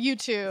lot of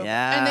YouTube.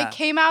 Yeah. And they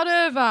came out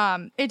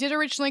of it did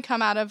originally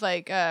come out of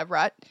like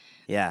rut.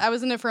 Yeah. I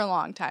was in it for a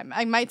long time.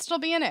 I might still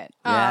be in it.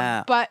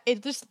 Yeah. But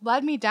it just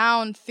led me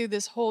down through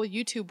this whole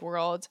YouTube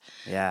world.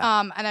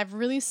 Yeah. And I've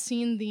really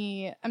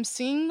seen I'm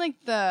seeing like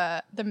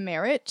the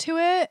merit to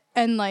it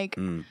and like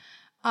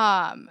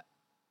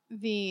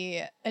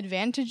the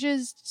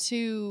advantages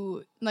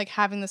to like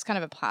having this kind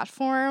of a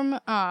platform.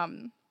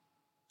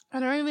 I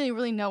don't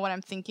really know what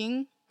I'm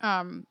thinking.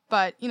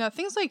 But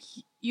things like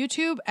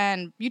YouTubing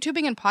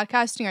and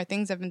podcasting are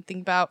things I've been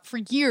thinking about for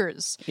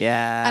years.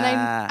 Yeah.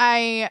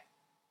 And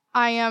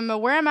I am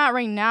where I'm at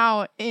right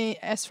now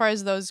as far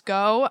as those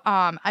go.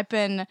 I've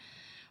been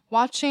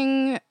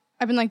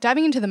like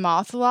diving into The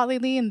Moth a lot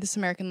lately in This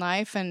American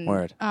Life. And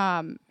Word.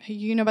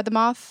 You know about The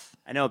Moth?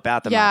 I know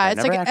about them. Yeah,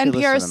 it's like an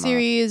NPR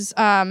series,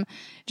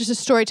 just a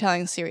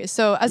storytelling series.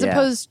 So as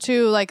opposed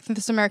to like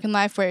This American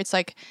Life, where it's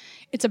like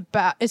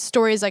it's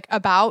stories like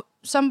about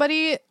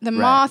somebody, The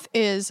Moth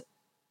is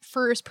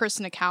first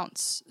person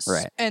accounts,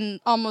 Right.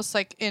 and almost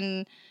like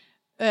in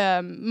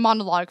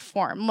monologue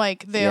form.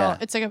 Like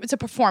it's a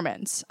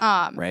performance.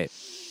 Right.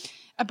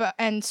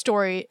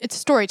 It's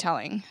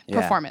storytelling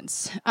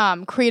performance,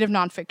 creative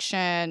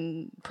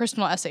nonfiction,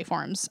 personal essay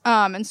forms.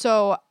 And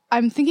so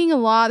I'm thinking a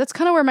lot. That's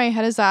kind of where my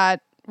head is at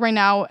right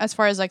now, as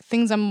far as like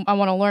things I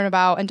want to learn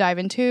about and dive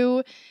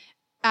into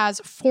as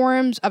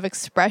forms of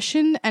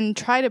expression, and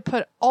try to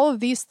put all of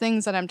these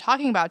things that I'm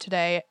talking about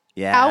today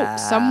out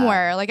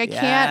somewhere. Like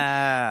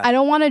I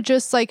don't want to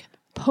just like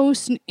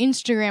post an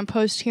Instagram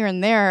post here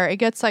and there. It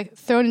gets like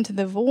thrown into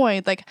the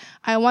void. Like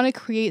I want to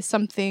create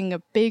something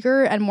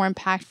bigger and more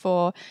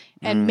impactful.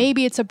 And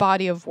maybe it's a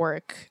body of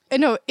work.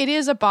 No, it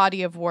is a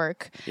body of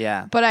work.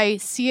 Yeah. But I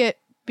see it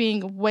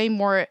being way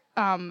more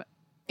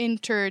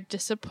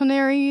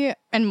interdisciplinary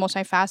and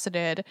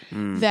multifaceted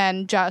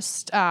than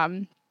just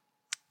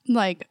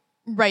like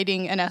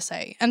writing an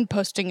essay and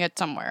posting it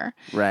somewhere.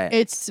 Right.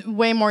 It's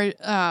way more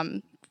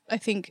I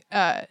think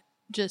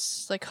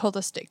just like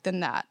holistic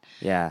than that.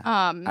 Yeah.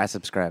 I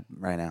subscribe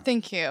right now.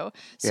 Thank you.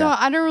 So Yeah.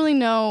 I don't really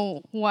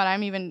know what I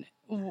mean,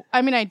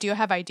 I do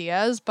have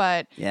ideas,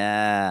 but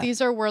Yeah.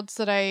 these are worlds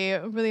that I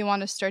really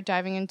want to start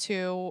diving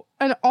into.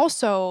 And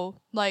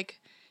also, like,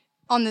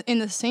 in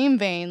the same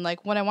vein,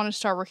 like, what I want to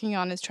start working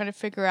on is trying to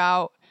figure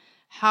out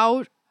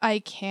how I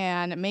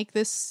can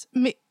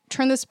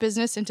turn this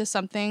business into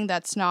something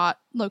that's not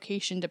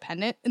location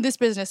dependent. And this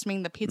business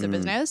meaning the pizza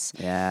business.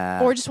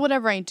 Yeah. Or just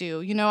whatever I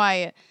do. You know,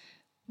 I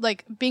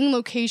like being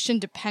location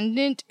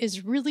dependent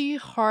is really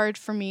hard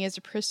for me as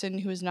a person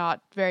who is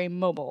not very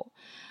mobile.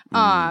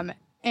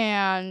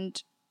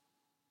 And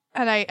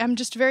I'm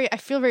just I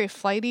feel very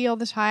flighty all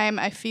the time.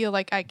 I feel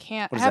like I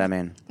can't. What does that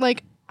mean?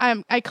 Like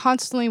I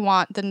constantly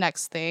want the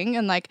next thing,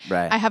 and like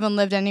Right. I haven't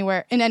lived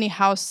anywhere in any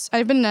house.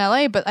 I've been in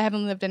LA, but I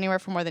haven't lived anywhere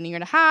for more than a year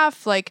and a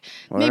half. Like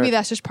maybe Word.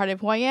 that's just part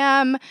of who I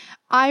am.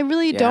 I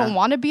really don't Yeah.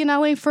 want to be in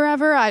LA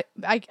forever.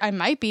 I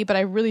might be, but I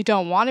really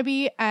don't want to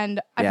be,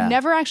 and I've Yeah.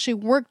 never actually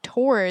worked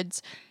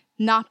towards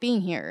not being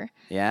here.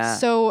 Yeah.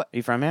 So Are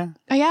you from here?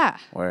 yeah.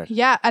 Word.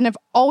 Yeah, and I've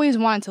always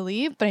wanted to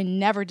leave, but I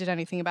never did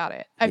anything about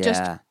it. I've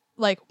just Yeah.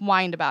 like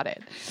whined about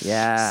it.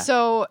 Yeah.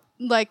 So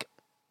like,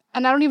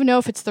 and I don't even know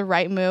if it's the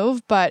right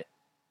move, but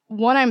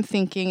what I'm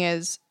thinking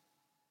is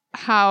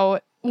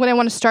what I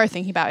want to start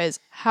thinking about is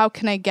how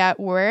can I get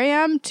where I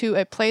am to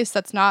a place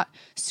that's not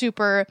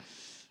super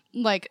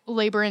like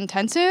labor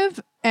intensive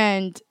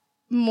and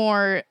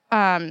more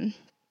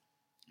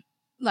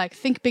like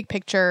think big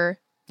picture.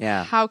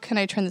 Yeah. How can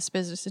I turn this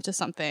business into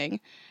something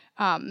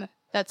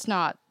that's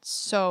not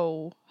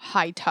so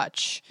high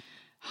touch,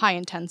 high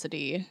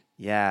intensity,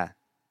 Yeah.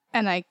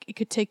 and it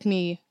could take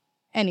me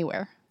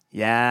anywhere.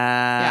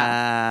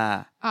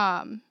 Yeah.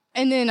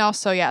 And then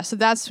also, so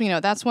that's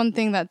that's one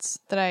thing that's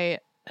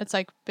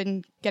like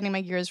been getting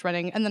my gears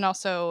running, and then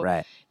also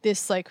Right.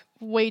 this like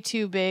way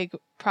too big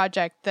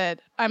project that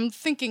I'm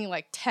thinking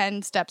like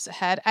 10 steps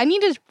ahead.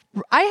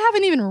 I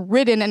haven't even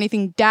written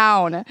anything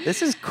down.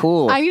 This is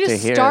cool. I need to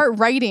hear. start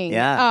writing.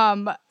 Yeah.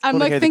 I'm cool to hear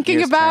like the thinking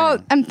gears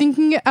about,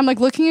 turning. I'm like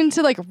looking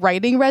into like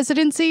writing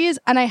residencies,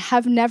 and I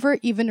have never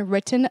even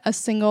written a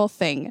single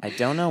thing. I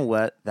don't know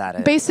what that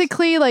is.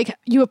 Basically, like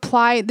you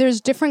apply, there's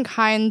different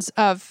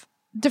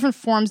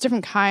forms,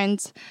 different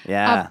kinds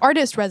Yeah. of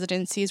artist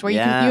residencies where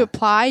Yeah. you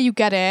apply, you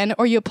get in,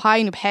 or you apply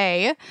and you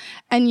pay,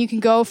 and you can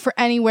go for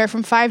anywhere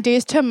from 5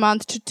 days to a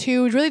month to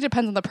 2. It really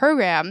depends on the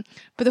program.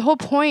 But the whole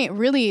point,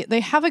 really, they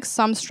have like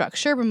some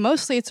structure, but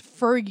mostly it's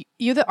for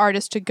you, the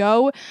artist, to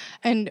go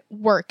and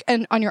work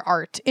and on your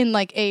art in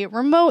like a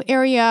remote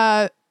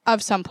area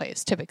of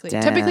someplace, typically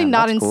Damn,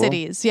 not that's in cool.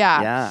 cities.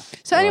 Yeah. Yeah.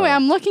 So anyway, Whoa.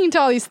 I'm looking into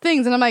all these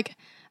things, and I'm like,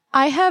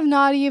 I have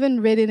not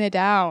even written it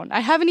down. I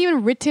haven't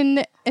even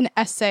written an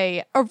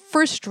essay or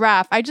first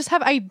draft. I just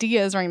have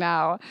ideas right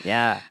now.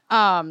 Yeah.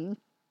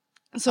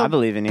 So I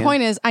believe in you.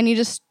 Point is, I need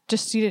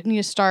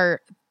to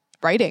start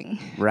writing.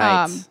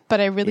 Right.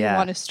 But I really Yeah.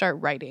 want to start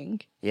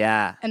writing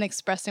Yeah. and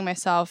expressing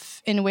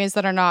myself in ways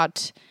that are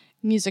not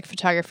music,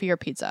 photography, or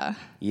pizza.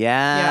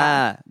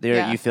 Yeah.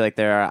 Yeah. You feel like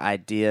there are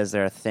ideas,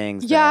 there are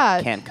things Yeah.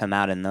 that can't come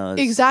out in those.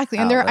 Exactly.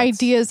 And there are outlets.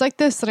 ideas like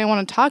this that I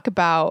want to talk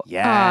about.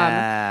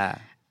 Yeah.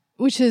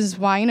 Which is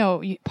why,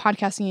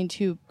 podcasting and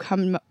YouTube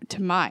come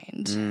to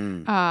mind.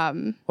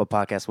 What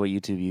podcast, what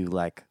YouTube you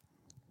like?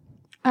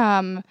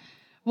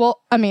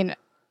 Well,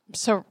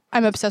 so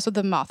I'm obsessed with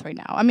The Moth right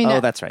now. Oh,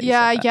 that's right. You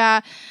Yeah, said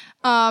yeah.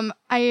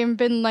 I have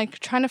been like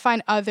trying to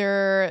find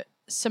other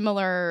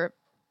similar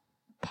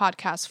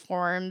podcast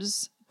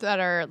forms that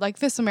are like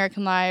This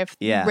American Life,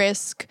 Yeah.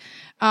 Risk.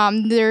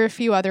 There are a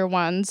few other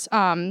ones.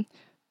 I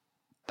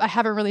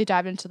haven't really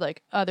dived into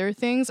like other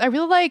things. I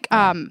really like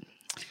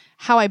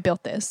How I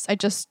Built This. I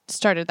just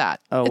started that.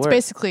 Oh, it's word.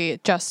 basically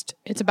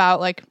it's about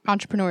like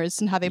entrepreneurs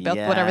and how they built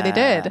whatever they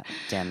did. Yeah.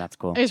 Damn, that's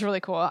cool. It's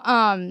really cool.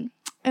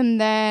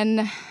 And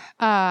then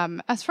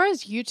as far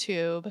as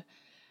YouTube,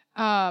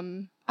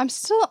 I'm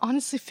still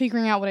honestly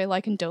figuring out what I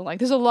like and don't like.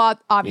 There's a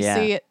lot,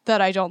 obviously,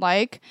 that I don't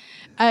like.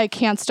 I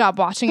can't stop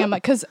watching them,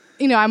 like, because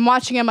I'm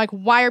watching. I'm like,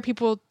 why are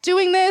people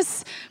doing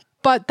this?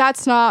 But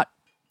that's not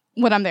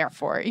what I'm there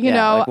for. You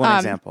know, like one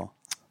example.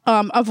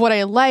 of what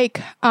I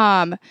like.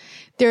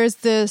 There's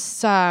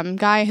this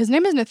guy. His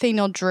name is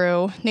Nathan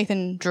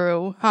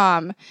Drew.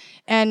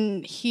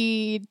 And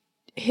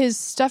his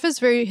stuff is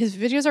his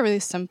videos are really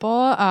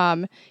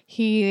simple.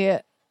 He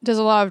does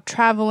a lot of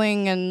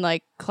traveling and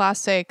like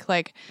classic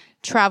like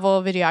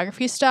travel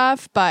videography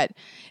stuff, but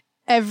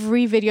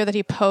every video that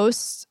he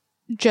posts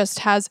just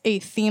has a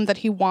theme that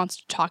he wants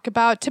to talk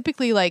about,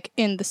 typically like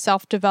in the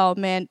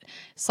self-development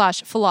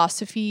 /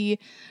 philosophy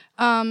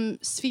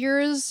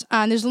spheres.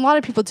 There's a lot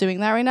of people doing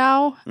that right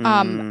now.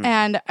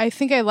 And I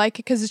think I like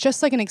it because it's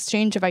just like an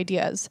exchange of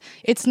ideas.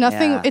 It's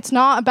nothing, Yeah. it's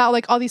not about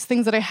like all these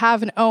things that I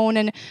have and own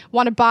and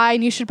want to buy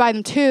and you should buy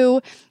them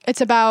too. It's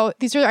about,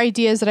 these are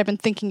ideas that I've been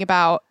thinking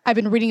about. I've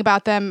been reading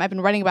about them. I've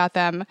been writing about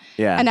them.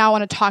 Yeah. And now I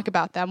want to talk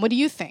about them. What do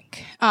you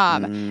think?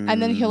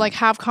 And then he'll like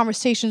have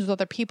conversations with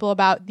other people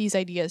about these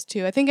ideas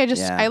too. I think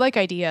Yeah. I like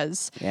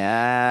ideas.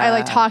 Yeah. I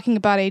like talking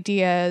about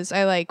ideas.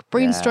 I like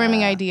brainstorming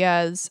Yeah.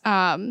 ideas.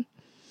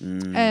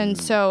 And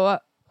so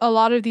a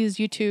lot of these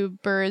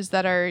YouTubers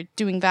that are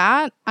doing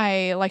that,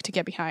 I like to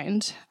get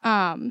behind.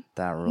 That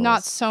rules.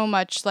 Not so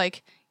much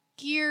like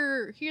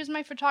gear. Here's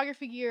my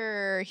photography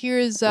gear.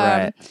 Here's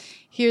Right.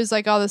 here's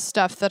like all this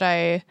stuff that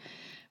I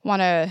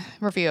want to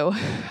review.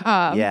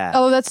 Yeah.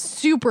 Although that's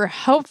super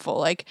helpful.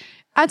 Like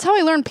that's how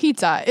I learned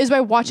pizza is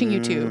by watching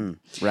YouTube.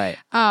 Right.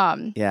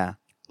 Yeah.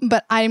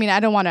 But I mean, I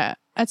don't want to.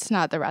 That's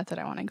not the route that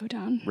I want to go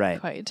down. Right.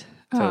 Quite.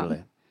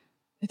 Totally.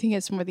 I think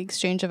it's more the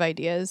exchange of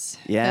ideas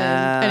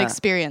Yeah. and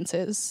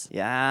experiences.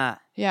 Yeah.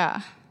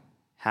 Yeah.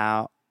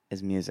 How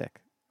is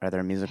music? Are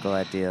there musical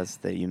ideas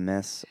that you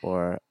miss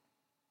or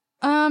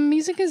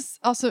Music is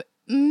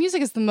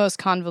the most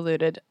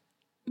convoluted.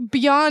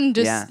 Beyond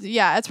just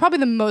it's probably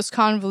the most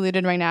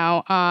convoluted right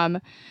now.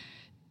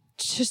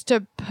 Just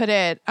to put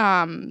it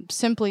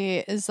simply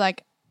is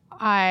like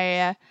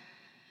I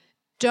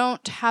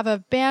don't have a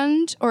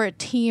band or a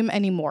team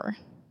anymore.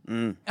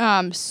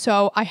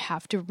 So I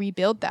have to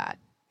rebuild that.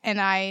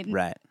 And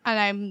Right.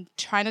 I'm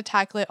trying to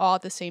tackle it all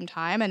at the same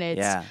time, and it's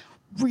Yeah.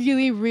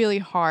 really, really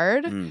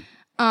hard.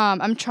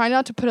 I'm trying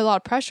not to put a lot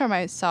of pressure on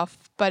myself,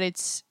 but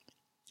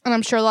and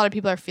I'm sure a lot of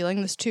people are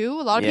feeling this too.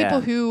 A lot of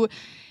people who,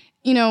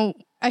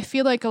 I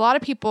feel like a lot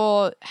of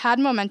people had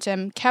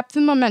momentum, kept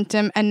the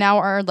momentum, and now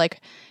are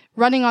like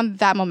running on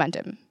that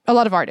momentum. A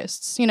lot of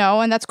artists,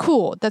 and that's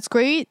cool. That's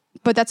great,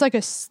 but that's like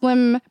a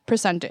slim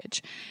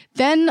percentage.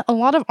 Then a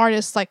lot of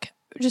artists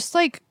just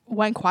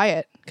went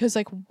quiet because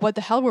like what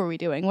the hell were we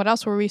doing? What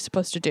else were we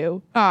supposed to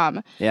do?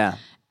 Yeah.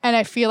 And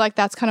I feel like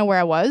that's kind of where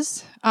I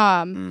was.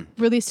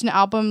 Released an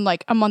album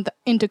like a month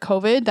into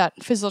COVID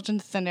that fizzled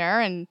into thin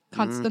air, and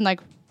like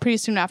pretty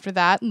soon after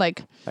that,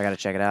 like I gotta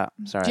check it out.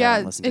 Sorry, I yeah,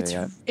 haven't listened to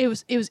it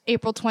yet. it was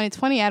April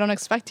 2020. I don't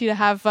expect you to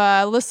have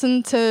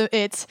listened to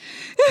it.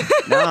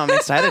 No, I'm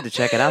excited to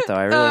check it out though.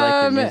 I really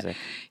like your music.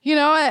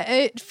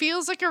 It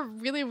feels like a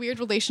really weird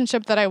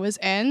relationship that I was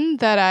in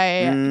that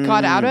I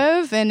got out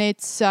of, and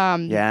it's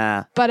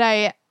Yeah. but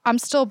I'm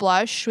still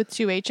Blush with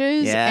 2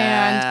 H's,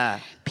 and Yeah.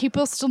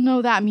 people still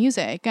know that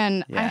music,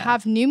 and I Yeah.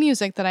 have new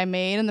music that I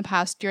made in the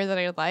past year that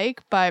I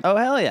like, but Oh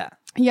hell yeah.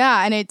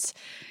 yeah, and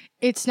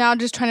it's now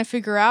just trying to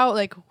figure out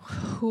like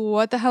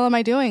what the hell am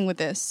I doing with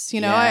this?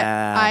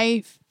 Yeah.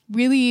 I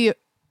really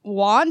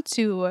want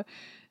to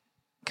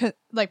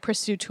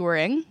pursue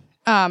touring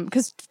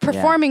because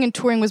performing and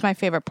touring was my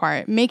favorite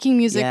part. Making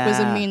music was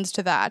a Yeah. means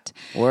to that.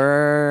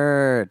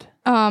 Word.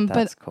 But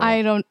That's cool.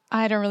 I don't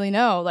really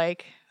know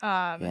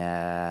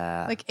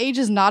Yeah. like age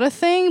is not a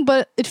thing,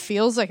 but it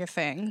feels like a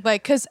thing.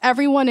 Like, because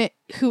everyone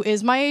who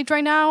is my age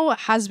right now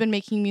has been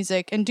making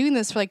music and doing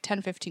this for like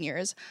 10, 15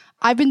 years.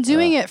 I've been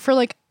doing it for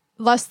like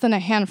less than a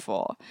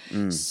handful.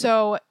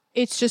 So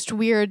it's just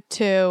weird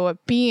to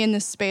be in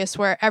this space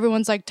where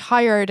everyone's like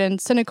tired and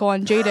cynical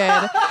and jaded.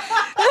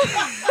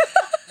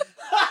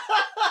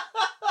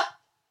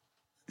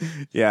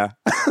 Yeah.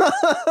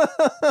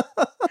 I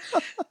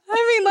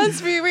mean,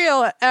 let's be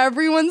real.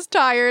 Everyone's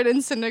tired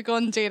and cynical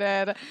and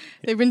jaded.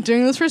 They've been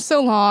doing this for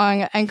so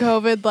long, and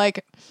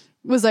COVID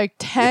was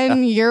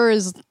 10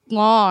 years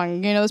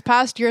long. This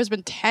past year has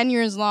been 10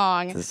 years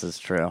long. This is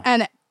true.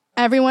 And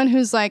everyone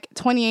who's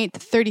 28 to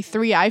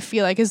 33, I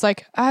feel like is I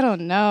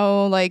don't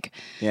know,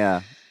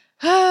 Yeah.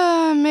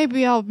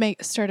 maybe I'll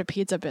start a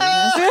pizza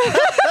business.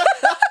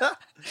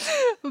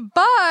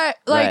 But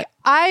Right.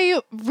 I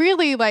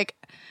really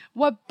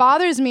what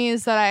bothers me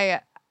is that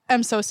I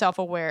am so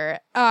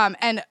self-aware,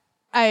 and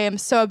I am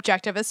so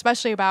objective,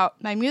 especially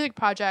about my music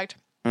project.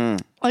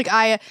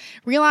 I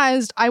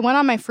realized I went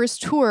on my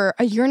first tour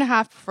a year and a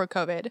half before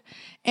COVID,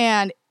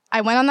 and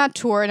I went on that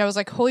tour and I was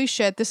like, holy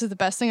shit, this is the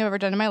best thing I've ever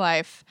done in my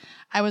life.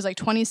 I was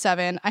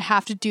 27. I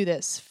have to do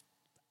this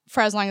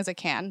for as long as I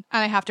can,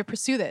 and I have to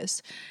pursue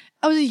this.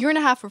 I was a year and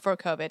a half before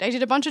COVID. I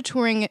did a bunch of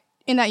touring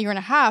in that year and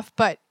a half,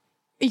 but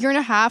a year and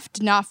a half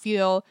did not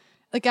feel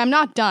like I'm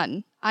not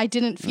done. I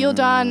didn't feel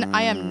done.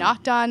 I am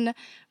not done,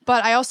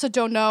 but I also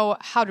don't know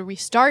how to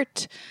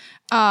restart.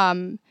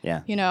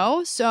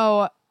 Yeah.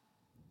 So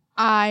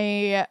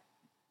I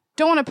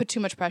don't want to put too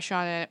much pressure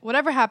on it.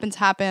 Whatever happens,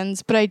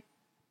 happens, but I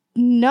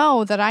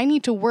know that I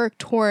need to work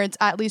towards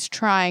at least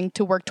trying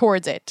to work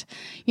towards it,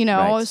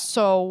 Right.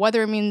 So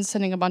whether it means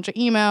sending a bunch of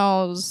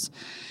emails,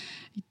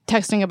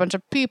 texting a bunch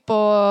of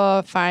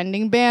people,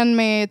 finding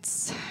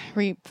bandmates,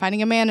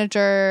 finding a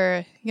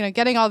manager,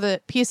 getting all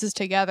the pieces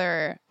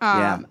together.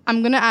 Yeah.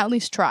 I'm going to at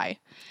least try.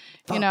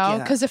 You Fuck know, yeah.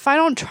 because if I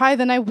don't try,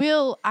 then I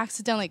will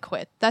accidentally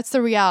quit. That's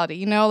the reality.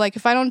 You know, like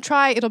if I don't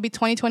try, it'll be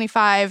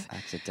 2025.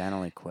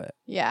 Accidentally quit.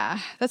 Yeah,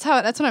 that's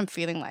what I'm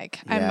feeling like.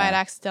 I Yeah. might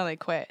accidentally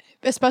quit,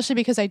 especially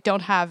because I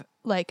don't have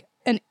like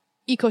an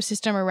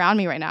ecosystem around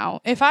me right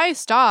now. If I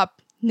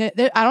stop, I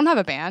don't have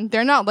a band.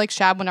 They're not like,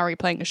 Shab, when are we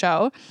playing a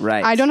show?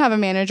 Right. I don't have a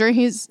manager.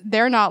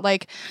 They're not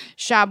like,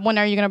 Shab, when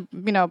are you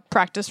gonna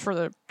practice for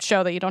the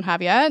show that you don't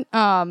have yet?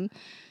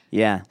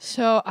 Yeah.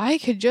 So I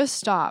could just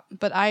stop,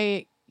 but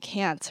I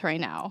can't right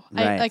now.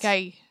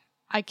 Right.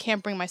 I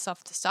can't bring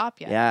myself to stop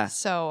yet. Yeah.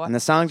 So And the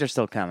songs are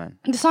still coming.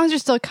 the songs are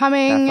still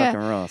coming. That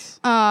fucking rules.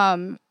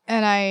 And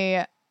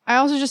I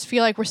also just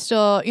feel like we're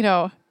still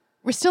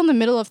in the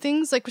middle of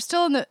things. Like we're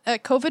still in the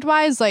COVID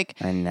wise, like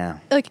I know.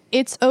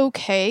 it's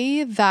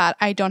okay that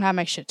I don't have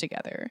my shit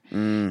together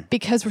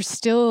because we're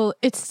still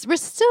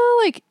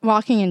like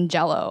walking in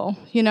jello,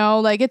 you know,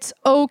 like it's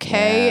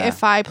okay Yeah.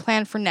 if I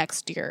plan for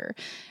next year.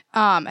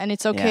 And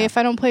it's okay Yeah. if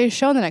I don't play a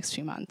show in the next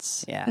few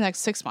months, Yeah. the next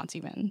 6 months,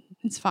 even.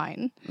 It's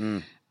fine.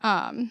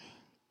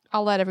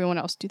 I'll let everyone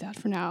else do that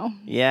for now.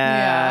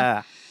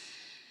 Yeah.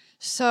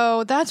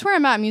 So that's where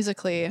I'm at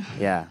musically.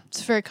 Yeah.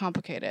 It's very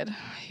complicated.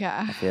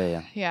 Yeah. I feel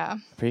you. Yeah.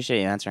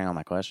 Appreciate you answering all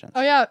my questions.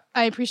 Oh, yeah.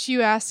 I appreciate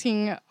you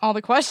asking all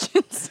the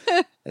questions.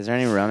 Is there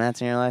any romance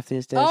in your life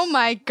these days? Oh,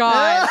 my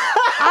God.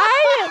 I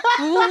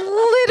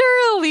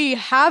literally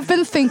have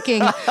been thinking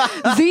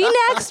the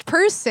next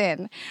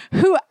person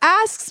who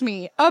asks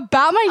me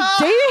about my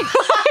dating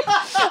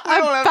life,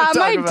 don't have to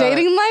talk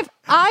about it.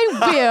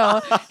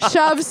 I will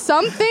shove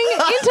something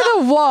into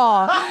the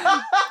wall.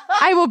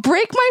 I will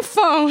break my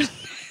phone.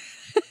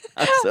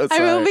 I'm so I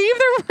sorry. will leave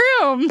the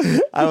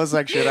room. I was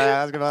like, should I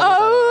ask about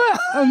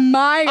Oh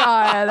my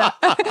God.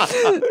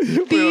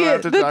 don't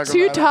have to The talk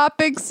two about it.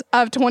 topics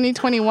of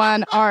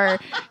 2021 are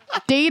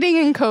dating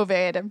and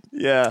COVID.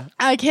 this? Yeah.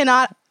 I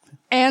cannot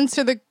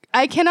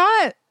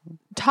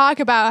talk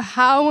about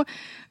how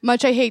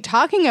much I hate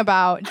talking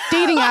about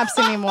dating apps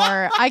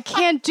anymore. I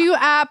can't do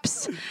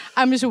apps.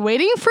 I'm just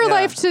waiting for Yeah.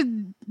 life to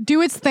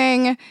do its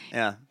thing.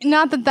 Yeah.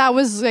 Not that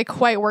was like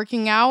quite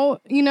working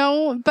out, you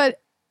know, but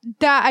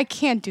that I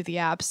can't do the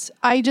apps.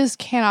 I just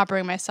cannot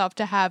bring myself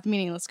to have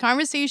meaningless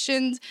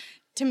conversations,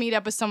 to meet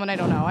up with someone I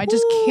don't know. I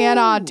just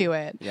cannot do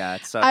it. Yeah.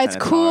 It sucks. It's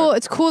and cool. hard.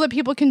 It's cool that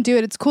people can do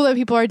it. It's cool that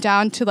people are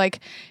down to like,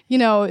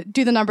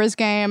 do the numbers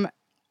game.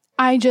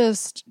 I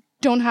just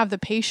don't have the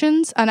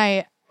patience, and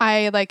I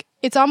like,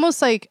 it's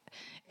almost like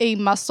a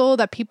muscle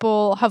that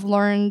people have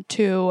learned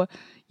to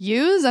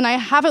use, and I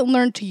haven't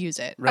learned to use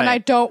it. And I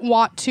Right. don't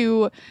want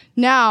to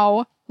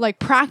now like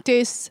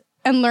practice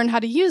and learn how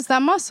to use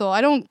that muscle.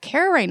 I don't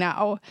care right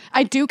now.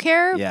 I do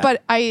care, Yeah.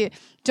 but I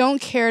don't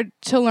care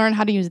to learn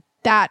how to use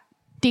that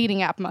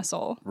dating app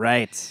muscle.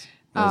 Right.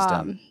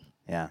 Wisdom.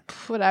 Yeah.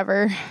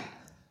 Whatever.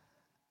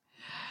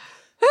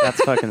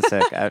 That's fucking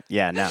sick.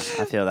 Yeah, no,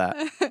 I feel that.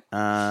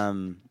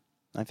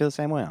 I feel the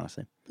same way,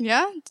 honestly.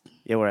 Yeah,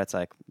 Yeah, where it's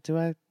like, do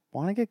I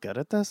want to get good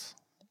at this?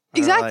 Or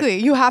exactly.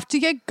 You have to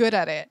get good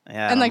at it.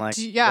 Yeah, and I'm like,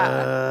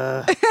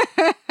 yeah,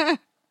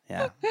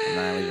 yeah, and then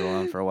I leave it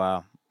alone for a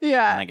while, and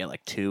yeah. I get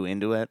like too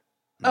into it.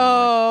 and I'm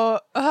Oh,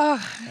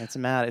 like, it's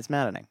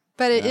maddening.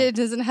 but Yeah. it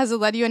doesn't. Has it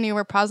led you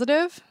anywhere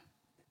positive?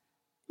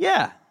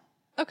 Yeah,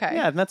 Okay.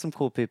 yeah, I've met some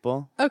cool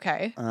people.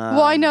 Okay.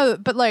 Well, I know,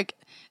 but like,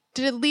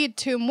 did it lead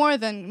to more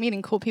than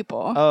meeting cool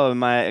people? Oh,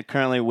 am I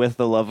currently with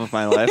the love of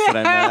my life that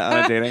I met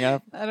on a dating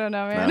app? I don't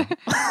know, man.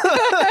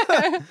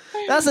 No.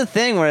 That's the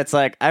thing where it's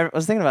like, I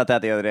was thinking about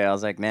that the other day. I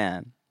was like,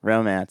 man,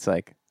 romance,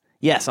 like,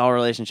 yes, all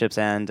relationships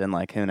end and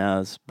like, who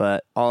knows?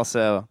 But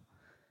also,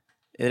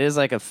 it is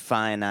like a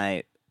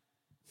finite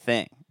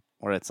thing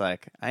where it's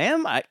like, I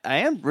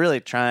am really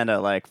trying to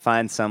like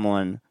find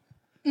someone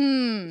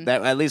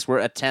that at least we're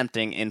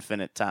attempting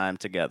infinite time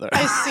together.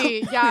 I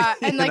see. Yeah,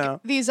 and You like know?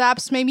 these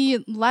apps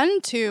maybe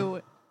lend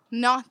to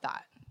not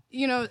that.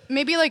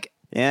 Maybe like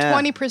Yeah.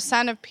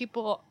 20% of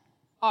people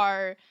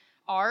are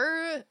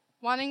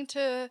wanting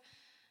to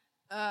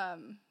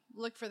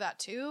look for that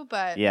too,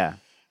 but Yeah.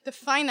 the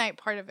finite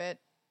part of it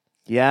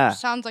Yeah.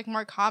 sounds like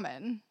more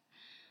common.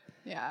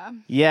 Yeah.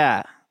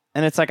 Yeah.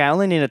 And it's like, I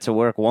only need it to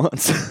work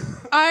once.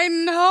 I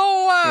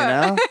know. You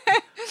know?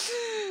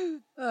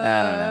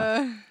 I don't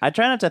know. I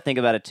try not to think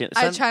about it too.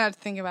 I try not to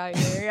think about it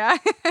either. Yeah.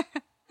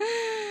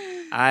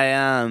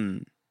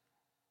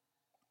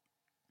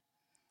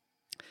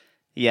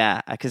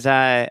 Yeah, because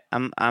I'm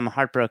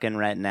heartbroken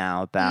right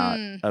now about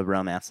a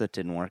romance that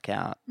didn't work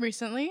out.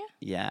 Recently?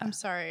 Yeah, I'm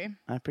sorry.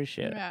 I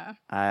appreciate it. Yeah.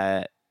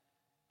 I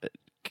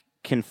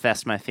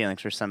confessed my feelings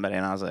for somebody,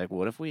 and I was like,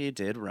 "What if we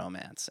did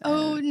romance?" And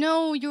Oh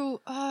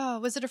no,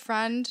 was it a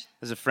friend? it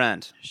was a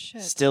friend,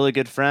 Shit. still a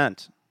good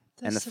friend,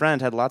 and the That's so-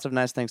 friend had lots of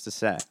nice things to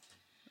say.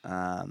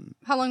 How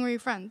long were you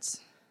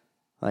friends?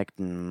 Like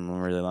a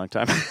really long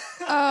time.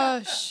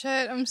 Oh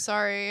shit, I'm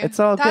sorry. It's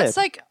all That's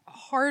good. like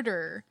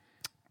harder.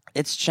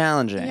 It's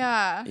challenging.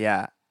 Yeah.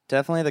 Yeah,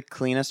 definitely the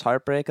cleanest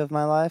heartbreak of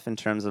my life in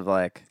terms of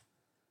like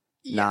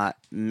not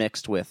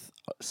mixed with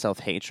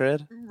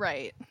self-hatred,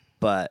 Right.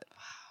 but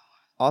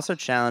also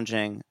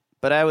challenging.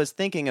 But I was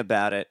thinking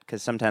about it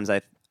because sometimes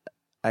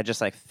I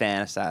just like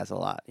fantasize a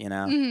lot, you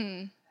know?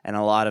 Mm-hmm. And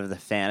a lot of the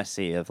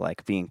fantasy of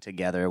like being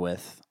together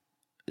with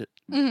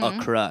Mm-hmm.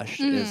 a crush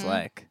is Mhm.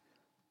 like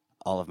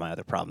all of my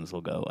other problems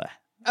will go away.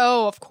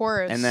 Oh, of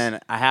course. And then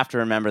I have to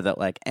remember that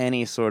like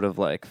any sort of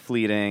like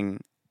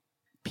fleeting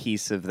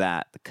piece of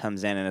that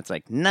comes in and it's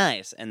like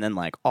nice, and then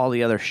like all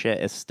the other shit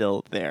is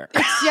still there.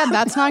 yeah,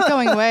 that's not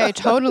going away.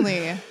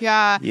 Totally.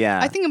 Yeah. Yeah.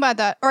 I think about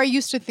that, or I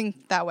used to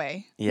think that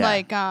way. Yeah.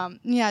 Like,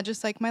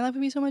 just like my life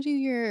would be so much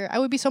easier. I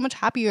would be so much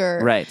happier.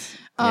 Right.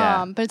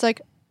 Yeah. But it's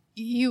like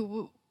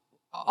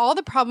all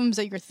the problems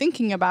that you're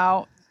thinking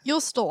about, you'll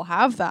still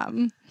have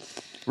them.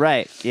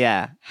 Right.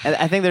 Yeah. And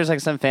I think there's like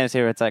some fantasy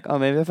where it's like, oh,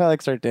 maybe if I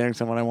like start dating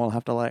someone, I won't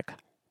have to like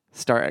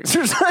start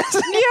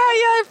exercising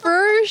yeah,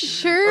 for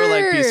sure. or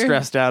like be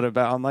stressed out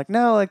about. I'm like,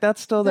 no, like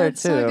that's still there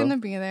That's too. still gonna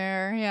be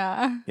there.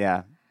 Yeah.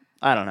 Yeah.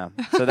 I don't know.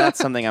 So that's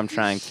something I'm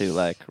trying to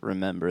like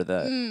remember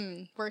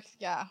that. Work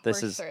This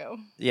work is- through.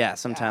 Yeah.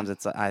 Sometimes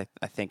it's I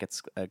think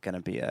it's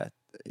gonna be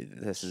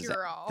this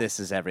Cure-all.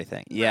 is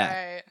everything.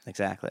 Yeah. Right.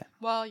 Exactly.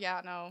 Well,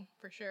 yeah, no,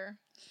 for sure.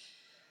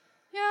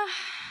 Yeah.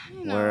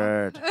 You know.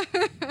 Word.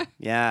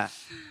 Yeah.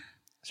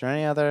 Is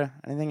there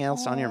anything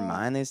else on your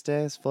mind these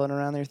days floating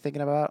around that you're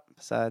thinking about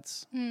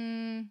besides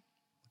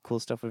cool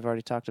stuff we've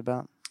already talked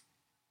about?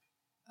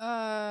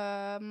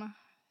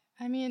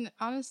 I mean,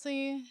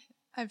 honestly,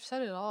 I've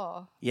said it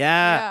all.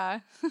 Yeah.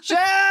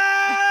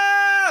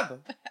 Chab!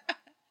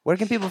 Where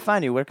can people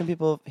find you? Where can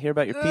people hear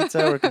about your pizza?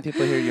 Where can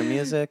people hear your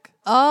music?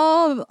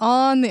 All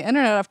on the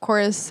internet, of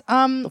course.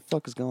 What the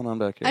fuck is going on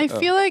back here? I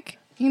feel like,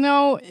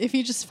 if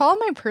you just follow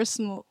my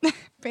personal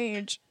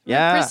page,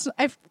 Yeah.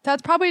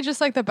 that's probably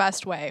just like the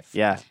best way.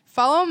 Yeah.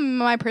 Follow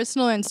my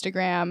personal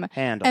Instagram,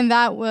 Handle. and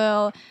that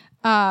will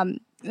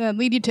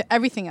lead you to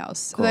everything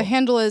else. Cool. The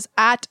handle is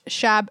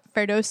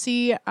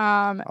 @ShabFerdowsi.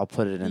 I'll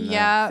put it in the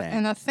thing.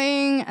 in the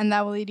thing, and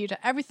that will lead you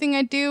to everything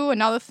I do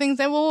and all the things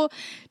I will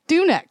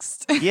do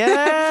next.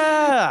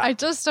 Yeah.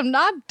 I'm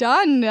not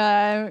done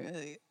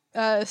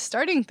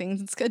starting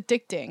things. It's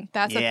addicting.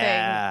 That's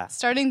Yeah. a thing.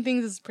 Starting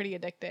things is pretty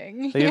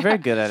addicting. So you're very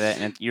good at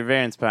it, and you're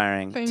very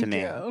inspiring Thank to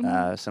me.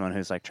 you. Someone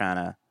who's like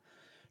trying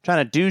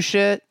to do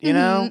shit, you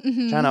know,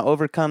 trying to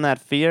overcome that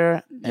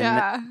fear and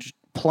Yeah.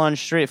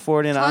 plunge straight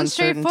forward into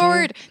uncertainty.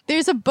 Straightforward.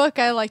 There's a book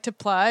I like to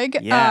plug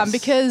Yes.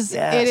 because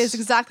Yes. it is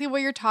exactly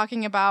what you're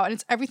talking about, and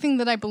it's everything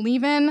that I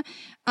believe in.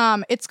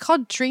 It's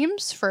called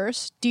Dreams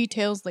First,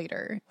 Details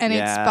Later, and it's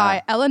Yeah.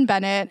 by Ellen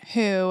Bennett,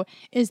 who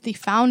is the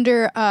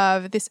founder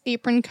of this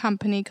apron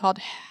company called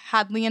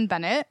Hadley and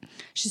Bennett.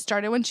 She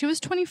started when she was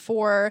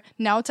 24.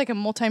 Now it's like a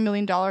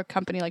multi-million-dollar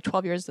company, like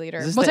 12 years later.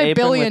 Is this the apron with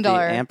the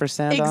Multi-billion-dollar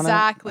ampersand on it?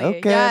 Exactly.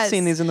 Okay, Yes. I've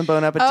seen these in the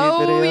Bon Appetit Oh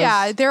videos.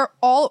 yeah, they're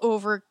all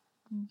over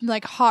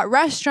like hot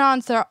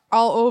restaurants. They're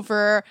all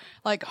over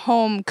like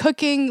home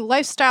cooking,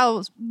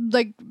 lifestyles,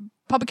 like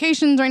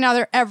publications right now.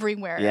 They're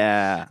everywhere.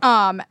 Yeah.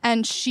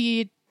 And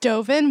she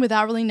dove in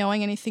without really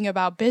knowing anything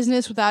about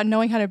business, without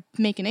knowing how to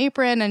make an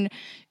apron. And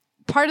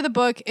part of the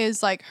book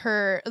is like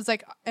her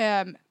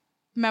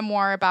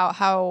memoir about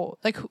how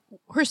like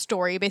her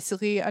story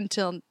basically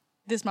until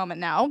this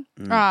moment now,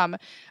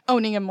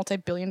 owning a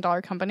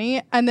multi-billion-dollar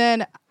company. And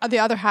then the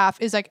other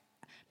half is like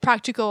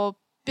practical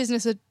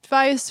business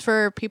advice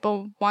for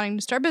people wanting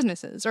to start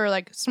businesses or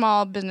like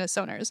small business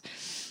owners.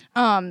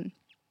 And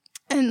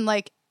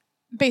like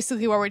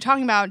basically what we're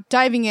talking about,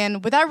 diving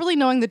in without really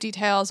knowing the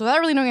details, without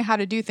really knowing how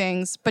to do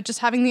things, but just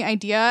having the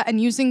idea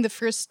and using the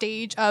first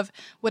stage of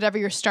whatever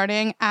you're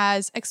starting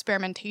as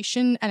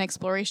experimentation and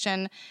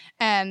exploration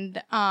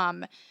and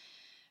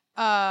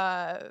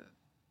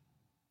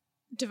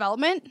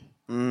development.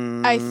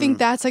 I think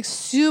that's like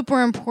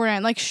super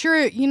important. Like,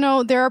 sure,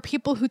 there are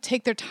people who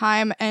take their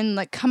time and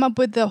like come up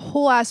with the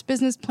whole ass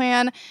business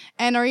plan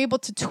and are able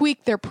to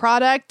tweak their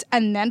product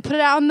and then put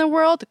it out in the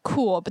world.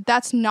 Cool. But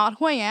that's not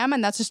who I am,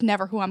 and that's just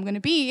never who I'm going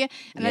to be.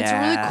 And it's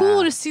really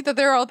cool to see that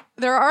there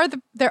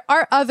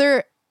are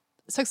other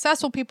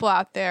successful people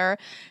out there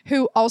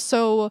who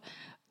also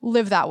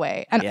live that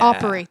way and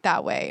operate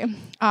that way.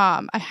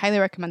 I highly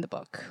recommend the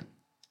book.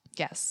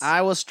 Yes.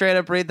 I will straight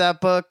up read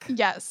that book.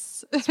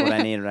 Yes. That's what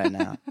I need right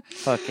now.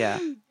 Fuck yeah.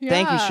 Thank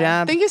you,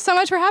 Shab. Thank you so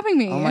much for having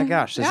me. Oh my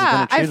gosh, this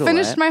has been a I true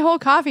finished delight. my whole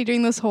coffee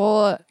during this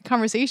whole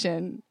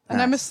conversation.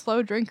 And I'm a Nice.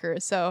 slow drinker,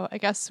 so I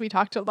guess we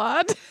talked a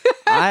lot.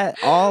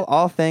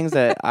 all things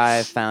that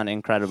I found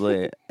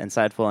incredibly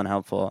insightful and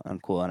helpful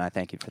and cool, and I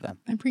thank you for them.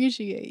 I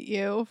appreciate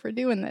you for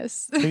doing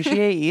this.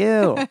 Appreciate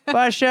you.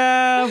 Bye,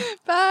 Shab.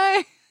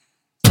 Bye.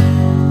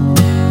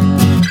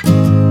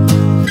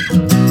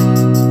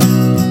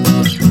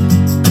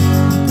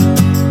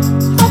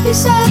 Happy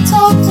sad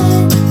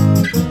talking.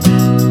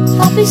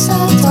 Happy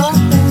sad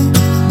talking.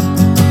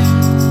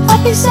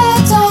 Happy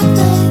sad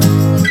talking.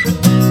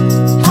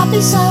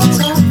 Happy sad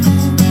talking.